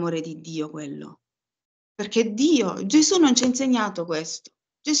essere l'amore di Dio quello. Perché Dio, Gesù non ci ha insegnato questo.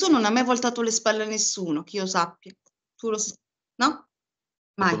 Gesù non ha mai voltato le spalle a nessuno, che io sappia. Tu lo sai, no?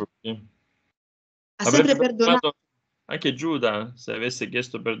 Mai. Sì. Ha sempre Avrebbe perdonato. perdonato anche Giuda, se avesse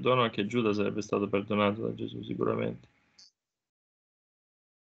chiesto perdono anche Giuda sarebbe stato perdonato da Gesù sicuramente.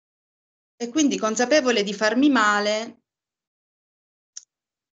 E quindi, consapevole di farmi male,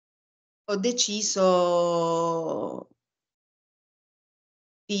 ho deciso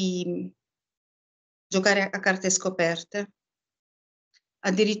di giocare a carte scoperte.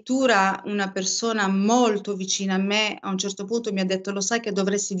 Addirittura una persona molto vicina a me a un certo punto mi ha detto: lo sai che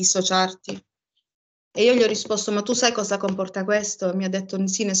dovresti dissociarti? E io gli ho risposto: ma tu sai cosa comporta questo? E mi ha detto: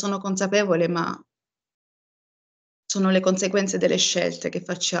 sì, ne sono consapevole, ma sono le conseguenze delle scelte che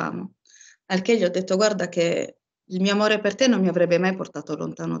facciamo. Al che gli ho detto: guarda che il mio amore per te non mi avrebbe mai portato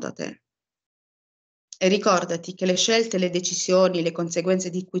lontano da te. E ricordati che le scelte, le decisioni, le conseguenze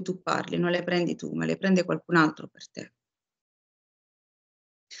di cui tu parli non le prendi tu, ma le prende qualcun altro per te.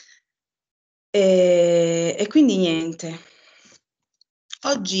 E quindi niente.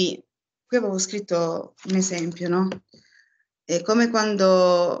 Oggi, qui avevo scritto un esempio, no? È come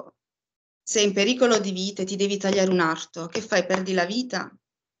quando sei in pericolo di vita e ti devi tagliare un arto. Che fai? Perdi la vita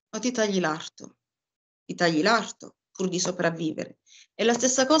o ti tagli l'arto? Ti tagli l'arto pur di sopravvivere. E la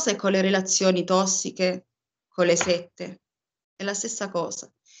stessa cosa è con le relazioni tossiche, con le sette. È la stessa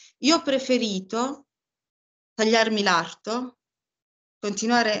cosa. Io ho preferito tagliarmi l'arto,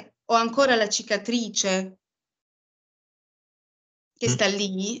 continuare, ho ancora la cicatrice che sta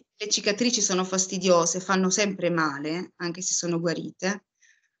lì, le cicatrici sono fastidiose, fanno sempre male, anche se sono guarite,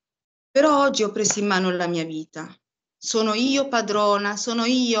 però oggi ho preso in mano la mia vita. Sono io padrona, sono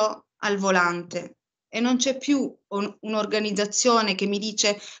io al volante e non c'è più un'organizzazione che mi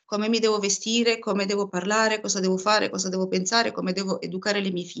dice come mi devo vestire, come devo parlare, cosa devo fare, cosa devo pensare, come devo educare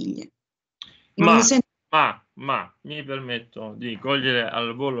le mie figlie. Non mi sento... Ma mi permetto di cogliere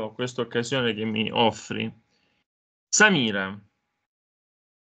al volo questa occasione che mi offri. Samira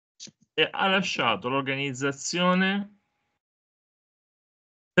ha lasciato l'organizzazione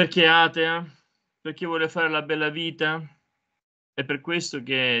perché è atea, perché vuole fare la bella vita. È per questo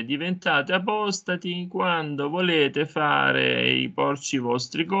che diventate apostati quando volete fare i porci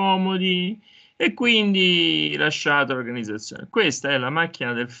vostri comodi e quindi lasciate l'organizzazione. Questa è la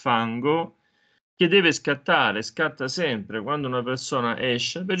macchina del fango che deve scattare, scatta sempre quando una persona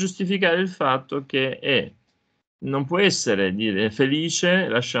esce per giustificare il fatto che non può essere felice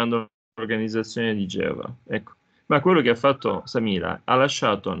lasciando l'organizzazione di Geova. Ecco. Ma quello che ha fatto Samira ha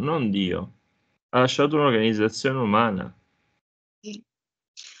lasciato non Dio, ha lasciato un'organizzazione umana.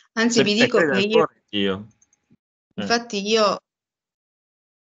 Anzi, vi Perché dico crede che io, ancora in Dio. infatti io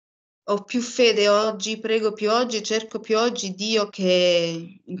ho più fede oggi, prego più oggi, cerco più oggi Dio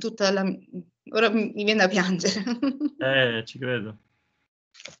che in tutta la... Ora mi viene da piangere. Ci credo.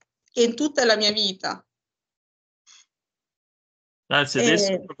 che in tutta la mia vita. Anzi,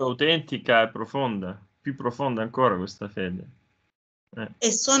 adesso è proprio autentica e profonda, più profonda ancora questa fede.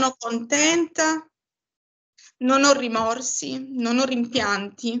 E sono contenta, non ho rimorsi, non ho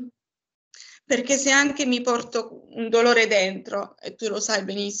rimpianti, perché se anche mi porto un dolore dentro, e tu lo sai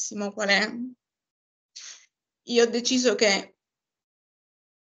benissimo qual è, io ho deciso che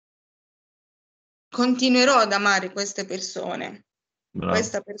continuerò ad amare queste persone, Bravo.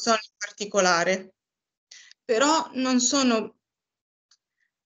 questa persona in particolare, però non sono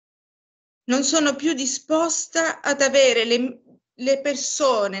più disposta ad avere le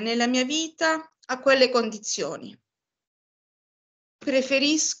persone nella mia vita a quelle condizioni.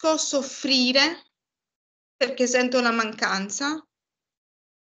 Preferisco soffrire perché sento la mancanza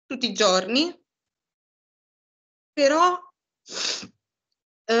tutti i giorni, però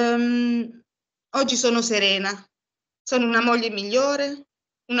oggi sono serena, sono una moglie migliore,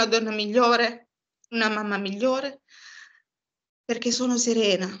 una donna migliore, una mamma migliore, perché sono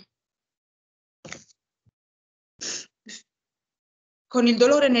serena. Con il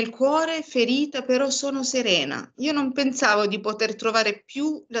dolore nel cuore, ferita, però sono serena. Io non pensavo di poter trovare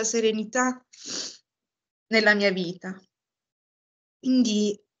più la serenità nella mia vita.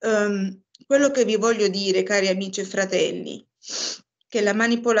 Quindi quello che vi voglio dire, cari amici e fratelli, che la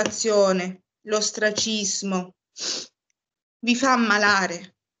manipolazione, l'ostracismo vi fa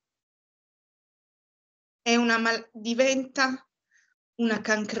ammalare, diventa una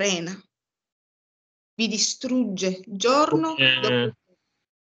cancrena, vi distrugge giorno dopo.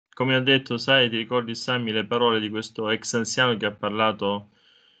 Come ha detto, sai, ti ricordi Sammy le parole di questo ex anziano che ha parlato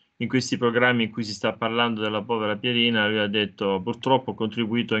in questi programmi in cui si sta parlando della povera Pierina? Lui ha detto: purtroppo ho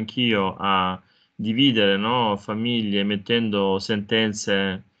contribuito anch'io a dividere, no, famiglie mettendo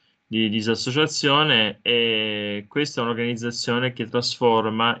sentenze di disassociazione, e questa è un'organizzazione che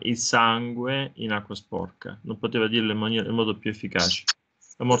trasforma il sangue in acqua sporca. Non poteva dirlo in modo più efficace.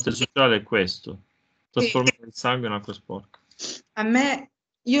 La morte sociale è questo: trasformare il sangue in acqua sporca. A me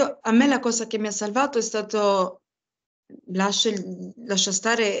la cosa che mi ha salvato è stato, lascia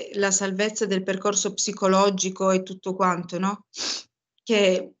stare la salvezza del percorso psicologico e tutto quanto, no?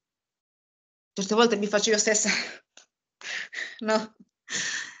 Che certe volte mi faccio io stessa, no?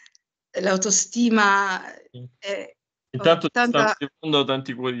 L'autostima è Intanto ti stanno tanta. arrivando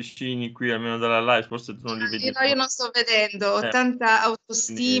tanti cuoricini qui, almeno dalla live, forse tu non li vedi. No, io non sto vedendo, ho tanta Quindi,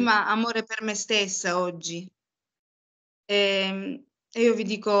 autostima, amore per me stessa oggi. E io vi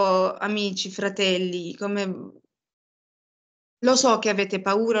dico, amici, fratelli, lo so che avete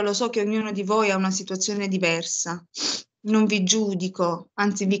paura, lo so che ognuno di voi ha una situazione diversa. Non vi giudico,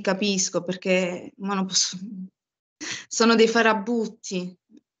 anzi vi capisco perché non posso. Sono dei farabutti.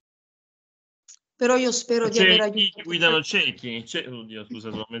 Però io spero di aver ciechi che aiutato. guidano ciechi. Oddio, scusa,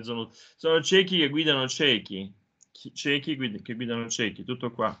 sono mezzo. Sono ciechi che guidano ciechi. Ciechi che guidano ciechi,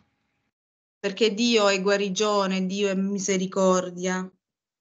 tutto qua. Perché Dio è guarigione, Dio è misericordia.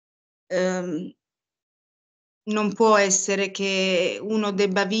 Non può essere che uno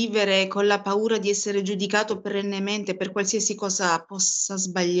debba vivere con la paura di essere giudicato perennemente per qualsiasi cosa possa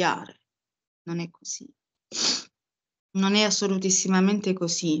sbagliare. Non è così. Non è assolutissimamente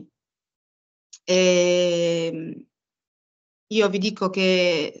così. Io vi dico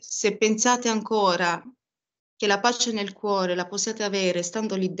che se pensate ancora che la pace nel cuore la possiate avere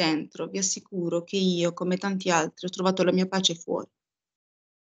stando lì dentro, vi assicuro che io, come tanti altri, ho trovato la mia pace fuori.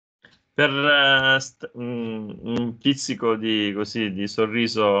 Per un pizzico di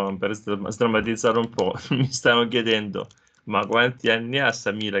sorriso, per sdrammatizzare un po', mi stanno chiedendo: ma quanti anni ha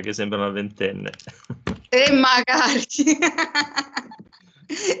Samira che sembra una ventenne? E magari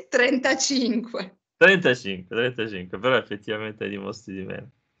 35. 35, però effettivamente dimostri di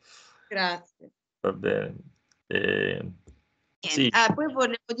meno. Grazie. Va bene. Sì, Poi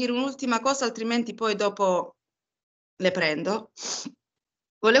volevo dire un'ultima cosa, altrimenti poi dopo le prendo.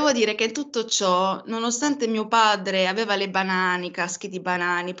 Volevo dire che in tutto ciò, nonostante mio padre aveva le banane, i caschi di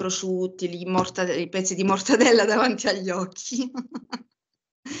banane, i prosciutti, i pezzi di mortadella davanti agli occhi,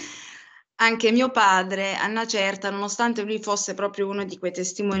 anche mio padre, a una certa, nonostante lui fosse proprio uno di quei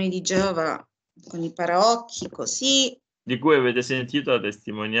testimoni di Geova, con i paraocchi, così, di cui avete sentito la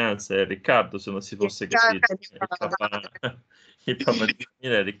testimonianza è Riccardo, se non si fosse capito. Il Papa di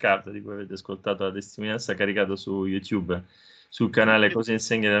Samira è Riccardo, di cui avete ascoltato la testimonianza caricata su YouTube, sul canale Cosa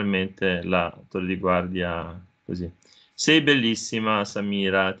insegna realmente, la Torre di Guardia, così. Sei bellissima,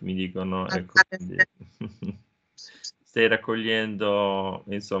 Samira, mi dicono, ecco, quindi stai raccogliendo,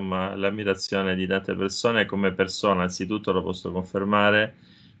 insomma, l'ammirazione di tante persone come persona, anzitutto lo posso confermare,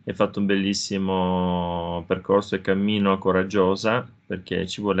 hai fatto un bellissimo percorso e cammino coraggiosa, perché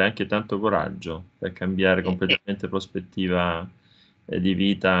ci vuole anche tanto coraggio per cambiare completamente prospettiva di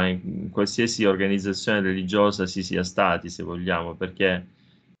vita in qualsiasi organizzazione religiosa si sia stati, se vogliamo, perché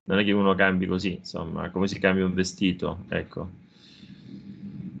non è che uno cambi così, insomma, come si cambia un vestito, ecco.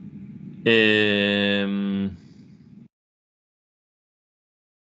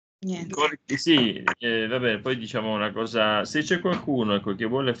 Niente. Sì, vabbè, poi diciamo una cosa, se c'è qualcuno, ecco, che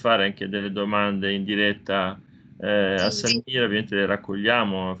vuole fare anche delle domande in diretta a Sì, Samira, ovviamente le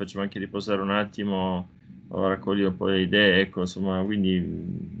raccogliamo, facciamo anche riposare un attimo, o raccogliere un po' le idee, ecco, insomma,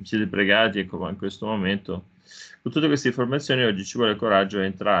 quindi siete pregati, ecco, in questo momento. Con tutte queste informazioni oggi ci vuole coraggio a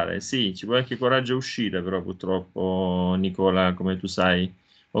entrare, sì, ci vuole anche coraggio a uscire, però purtroppo, Nicola, come tu sai,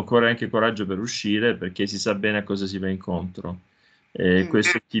 occorre anche coraggio per uscire perché si sa bene a cosa si va incontro.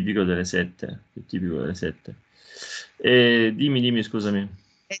 Questo è tipico delle sette, è tipico delle sette. Dimmi, scusami.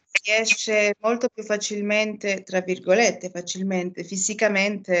 e si esce molto più facilmente, tra virgolette, facilmente,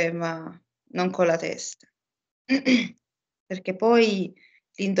 fisicamente, ma non con la testa. Perché poi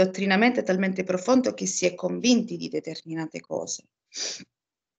l'indottrinamento è talmente profondo che si è convinti di determinate cose.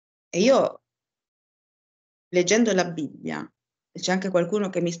 E io, leggendo la Bibbia, e c'è anche qualcuno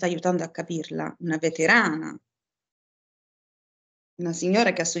che mi sta aiutando a capirla, una veterana, una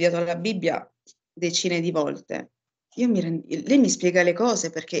signora che ha studiato la Bibbia decine di volte. Lei mi spiega le cose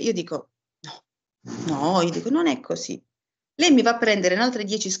perché io dico: "No, no", io dico: "Non è così". Lei mi va a prendere in altre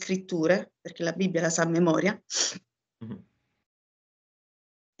 10 scritture, perché la Bibbia la sa a memoria, Mhm.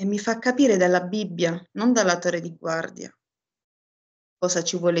 e mi fa capire dalla Bibbia, non dalla Torre di Guardia, cosa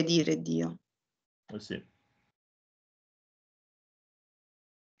ci vuole dire Dio. Sì.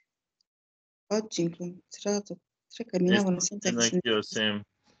 Oggi ho incontrato 3 E camminavano sto senza dicendo discernere. anch'io,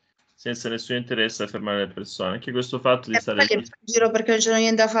 senza nessun interesse a fermare le persone. Anche questo fatto di E poi stare li lì. prendo in giro perché non c'hanno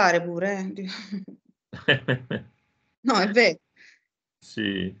niente da fare pure, No, è vero.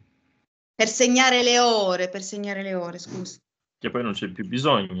 Sì, Per segnare le ore, scusa. che poi non c'è più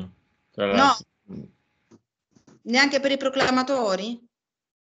bisogno, tra No, l'altro. neanche per i proclamatori?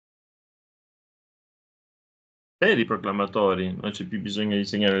 Per i proclamatori non c'è più bisogno di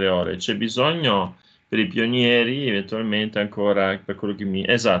segnare le ore, c'è bisogno per i pionieri, eventualmente ancora per quello che mi...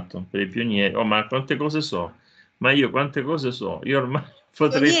 Esatto, per i pionieri. Oh, ma quante cose so? Ma io quante cose so? Io ormai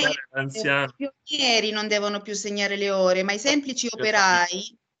potrei Pionieri fare l'anziano. i pionieri non devono più segnare le ore, ma i semplici Io, Sami.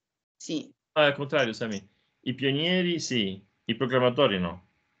 operai sì. Ah, al contrario, Sami. I pionieri sì, i proclamatori no.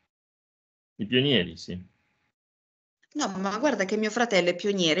 I pionieri sì. No, ma guarda che mio fratello è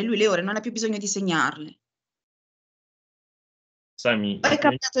pioniere, lui le ore non ha più bisogno di segnarle. Sami, Poi i è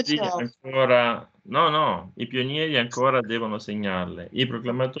cambiato di pionieri nome. ancora... No, no, i pionieri ancora devono segnarle. I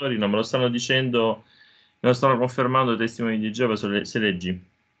proclamatori no, me lo stanno dicendo, me lo stanno confermando i testimoni di Geova se leggi.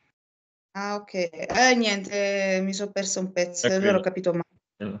 Ah, okay. Niente, mi so' persa un pezzo, È allora ho quello. capito ma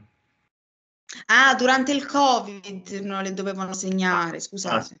ah, durante il Covid non le dovevano segnare,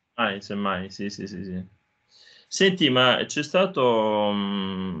 scusate. Semmai, sì, sì, sì, sì. Senti, ma c'è stato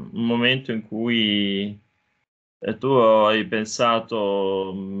un momento in cui tu hai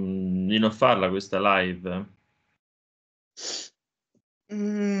pensato di non farla questa live?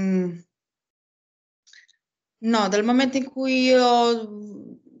 Mhmm, no, dal momento in cui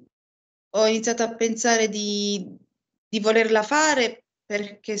ho iniziato a pensare di volerla fare,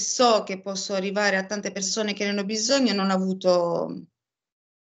 perché so che posso arrivare a tante persone che ne hanno bisogno, non ho avuto,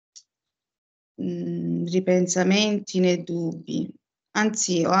 ripensamenti né dubbi.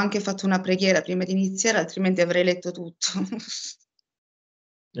 Anzi, ho anche fatto una preghiera prima di iniziare, altrimenti avrei letto tutto.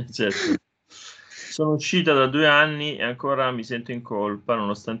 Certo. Sono uscita da 2 anni e ancora mi sento in colpa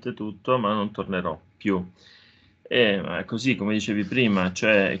nonostante tutto, ma non tornerò più. Ma è così come dicevi prima,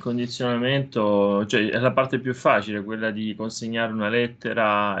 cioè il condizionamento, cioè è la parte più facile, quella di consegnare una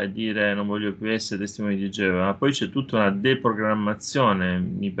lettera e dire: "Non voglio più essere testimone di Geova", ma poi c'è tutta una deprogrammazione,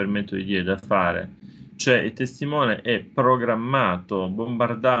 mi permetto di dire, da fare. Cioè il testimone è programmato,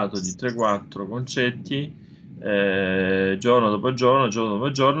 bombardato di 3, 4 concetti giorno dopo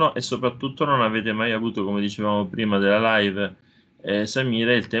giorno, e soprattutto non avete mai avuto, come dicevamo prima della live,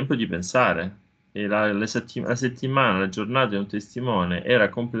 Samira, il tempo di pensare. E la settimana, la giornata di un testimone era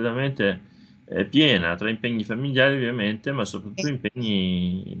completamente piena, tra impegni familiari ovviamente, ma soprattutto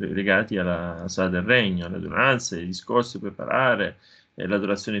impegni legati alla sala del regno, alle adunanze, ai discorsi da preparare,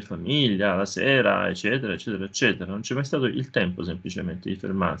 l'adorazione in famiglia, la sera, eccetera, eccetera, eccetera. Non c'è mai stato il tempo semplicemente di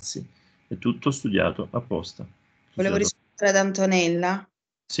fermarsi. È tutto studiato apposta. Volevo Studiato. rispondere ad Antonella,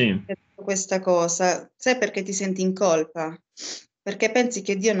 Sì, che ha detto questa cosa. Sai perché ti senti in colpa? Perché pensi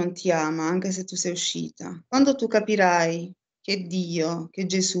che Dio non ti ama, anche se tu sei uscita. Quando tu capirai che Dio, che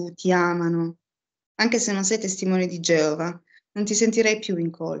Gesù ti amano, anche se non sei testimone di Geova, non ti sentirai più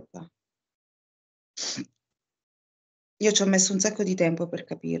in colpa. Io ci ho messo un sacco di tempo per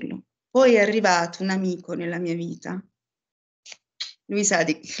capirlo. Poi è arrivato un amico nella mia vita. Lui sa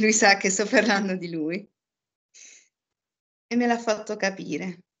che sto parlando di lui. E me l'ha fatto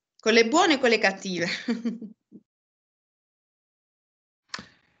capire, con le buone e con le cattive.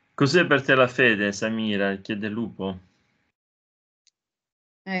 Cos'è per te la fede, Samira? Chiede Lupo.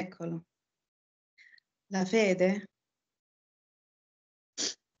 Eccolo. La fede?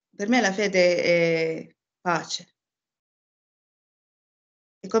 Per me la fede è pace.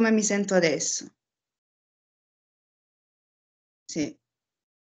 È come mi sento adesso. Sì.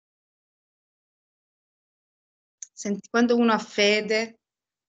 Quando uno ha fede,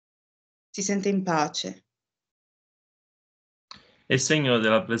 si sente in pace. È segno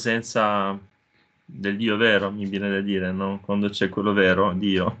della presenza del Dio vero, mi viene da dire, no? Quando c'è quello vero,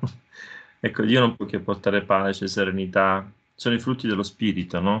 Dio. Ecco, Dio non può che portare pace, serenità. Sono i frutti dello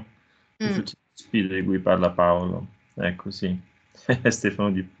Spirito, no? I frutti dello Spirito di cui parla Paolo. Ecco, sì.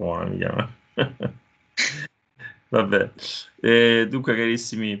 Stefano di Pona mi chiama. Vabbè. Dunque,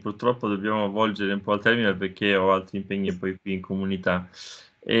 carissimi, purtroppo dobbiamo volgere un po' al termine perché ho altri impegni poi qui in comunità.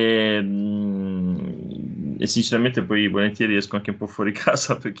 E sinceramente poi volentieri esco anche un po' fuori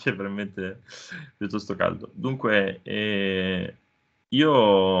casa perché è veramente piuttosto caldo. Dunque,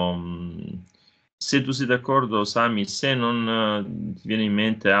 io, se tu sei d'accordo, Sami, se non ti viene in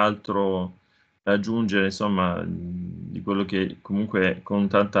mente altro da aggiungere, insomma, di quello che comunque con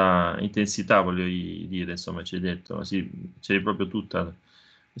tanta intensità voglio dire, insomma, ci hai detto, c'eri proprio tutta,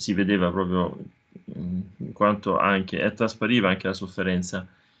 si vedeva proprio in quanto anche, traspariva anche la sofferenza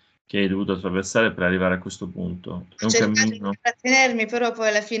che hai dovuto attraversare per arrivare a questo punto. È Ho un cercato di cammino, trattenermi, però poi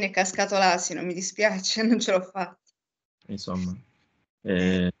alla fine è cascato l'asino, mi dispiace, non ce l'ho fatta. insomma.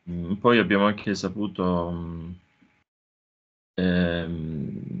 Poi abbiamo anche saputo,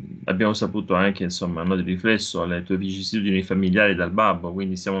 anche, insomma, no, di riflesso alle tue vicissitudini familiari dal babbo,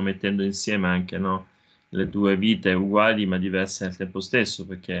 quindi stiamo mettendo insieme anche, no, le tue vite uguali ma diverse al tempo stesso,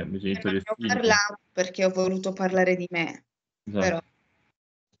 perché i Non genitori e ne ho figli. parlato perché ho voluto parlare di me, però Esatto.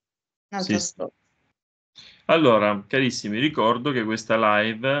 un'altra Sì, sì. storia. Allora, carissimi, ricordo che questa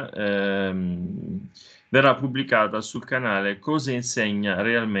live verrà pubblicata sul canale Cosa insegna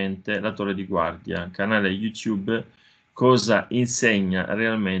realmente la Torre di Guardia, canale YouTube Cosa insegna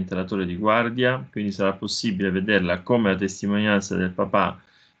realmente la Torre di Guardia, quindi sarà possibile vederla come la testimonianza del papà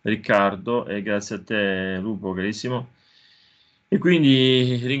Riccardo e grazie a te Lupo, carissimo. E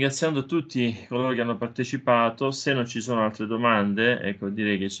quindi ringraziando tutti coloro che hanno partecipato, se non ci sono altre domande, ecco,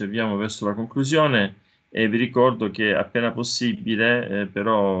 direi che ci avviamo verso la conclusione. E vi ricordo che appena possibile,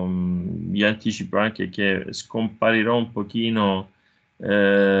 però vi anticipo anche che scomparirò un pochino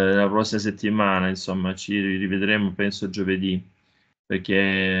la prossima settimana, insomma, ci rivedremo penso giovedì,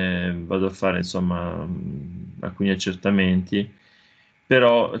 perché vado a fare insomma alcuni accertamenti,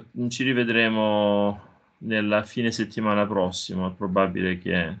 però ci rivedremo nella fine settimana prossima, è probabile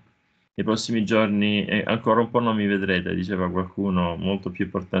che nei prossimi giorni ancora un po' non mi vedrete, diceva qualcuno molto più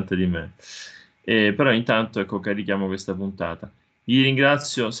importante di me. Però intanto ecco, carichiamo questa puntata. Vi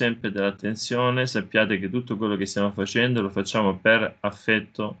ringrazio sempre dell'attenzione, sappiate che tutto quello che stiamo facendo lo facciamo per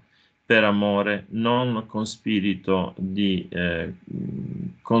affetto, per amore, non con spirito di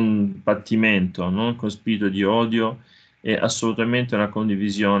compattimento, non con spirito di odio, è assolutamente una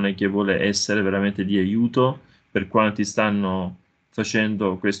condivisione che vuole essere veramente di aiuto per quanti stanno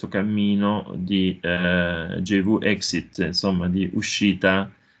facendo questo cammino di JV exit, insomma, di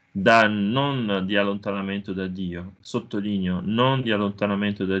uscita non di allontanamento da Dio, sottolineo, non di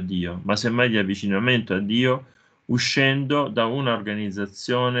allontanamento da Dio, ma semmai di avvicinamento a Dio, uscendo da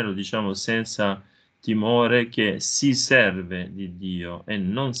un'organizzazione, lo diciamo senza timore, che si serve di Dio e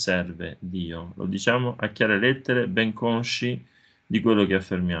non serve Dio. Lo diciamo a chiare lettere, ben consci di quello che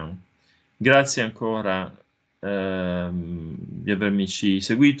affermiamo. Grazie ancora di avermi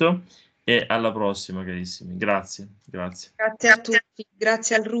seguito e alla prossima, carissimi. Grazie, grazie. Grazie a tutti,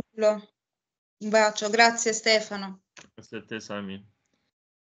 grazie al Rullo. Un bacio, grazie Stefano. Grazie a te, Sami.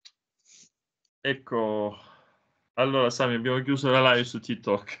 Ecco, allora, Sami, abbiamo chiuso la live su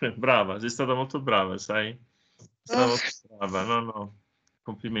TikTok. Brava, sei stata molto brava, sai? Sei stata molto brava, no, no,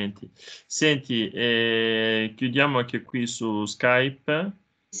 complimenti. Senti, chiudiamo anche qui su Skype.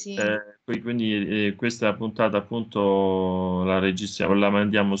 Sì. Quindi questa puntata appunto la registriamo, la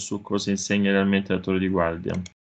mandiamo su Cosa insegna realmente la Torre di Guardia.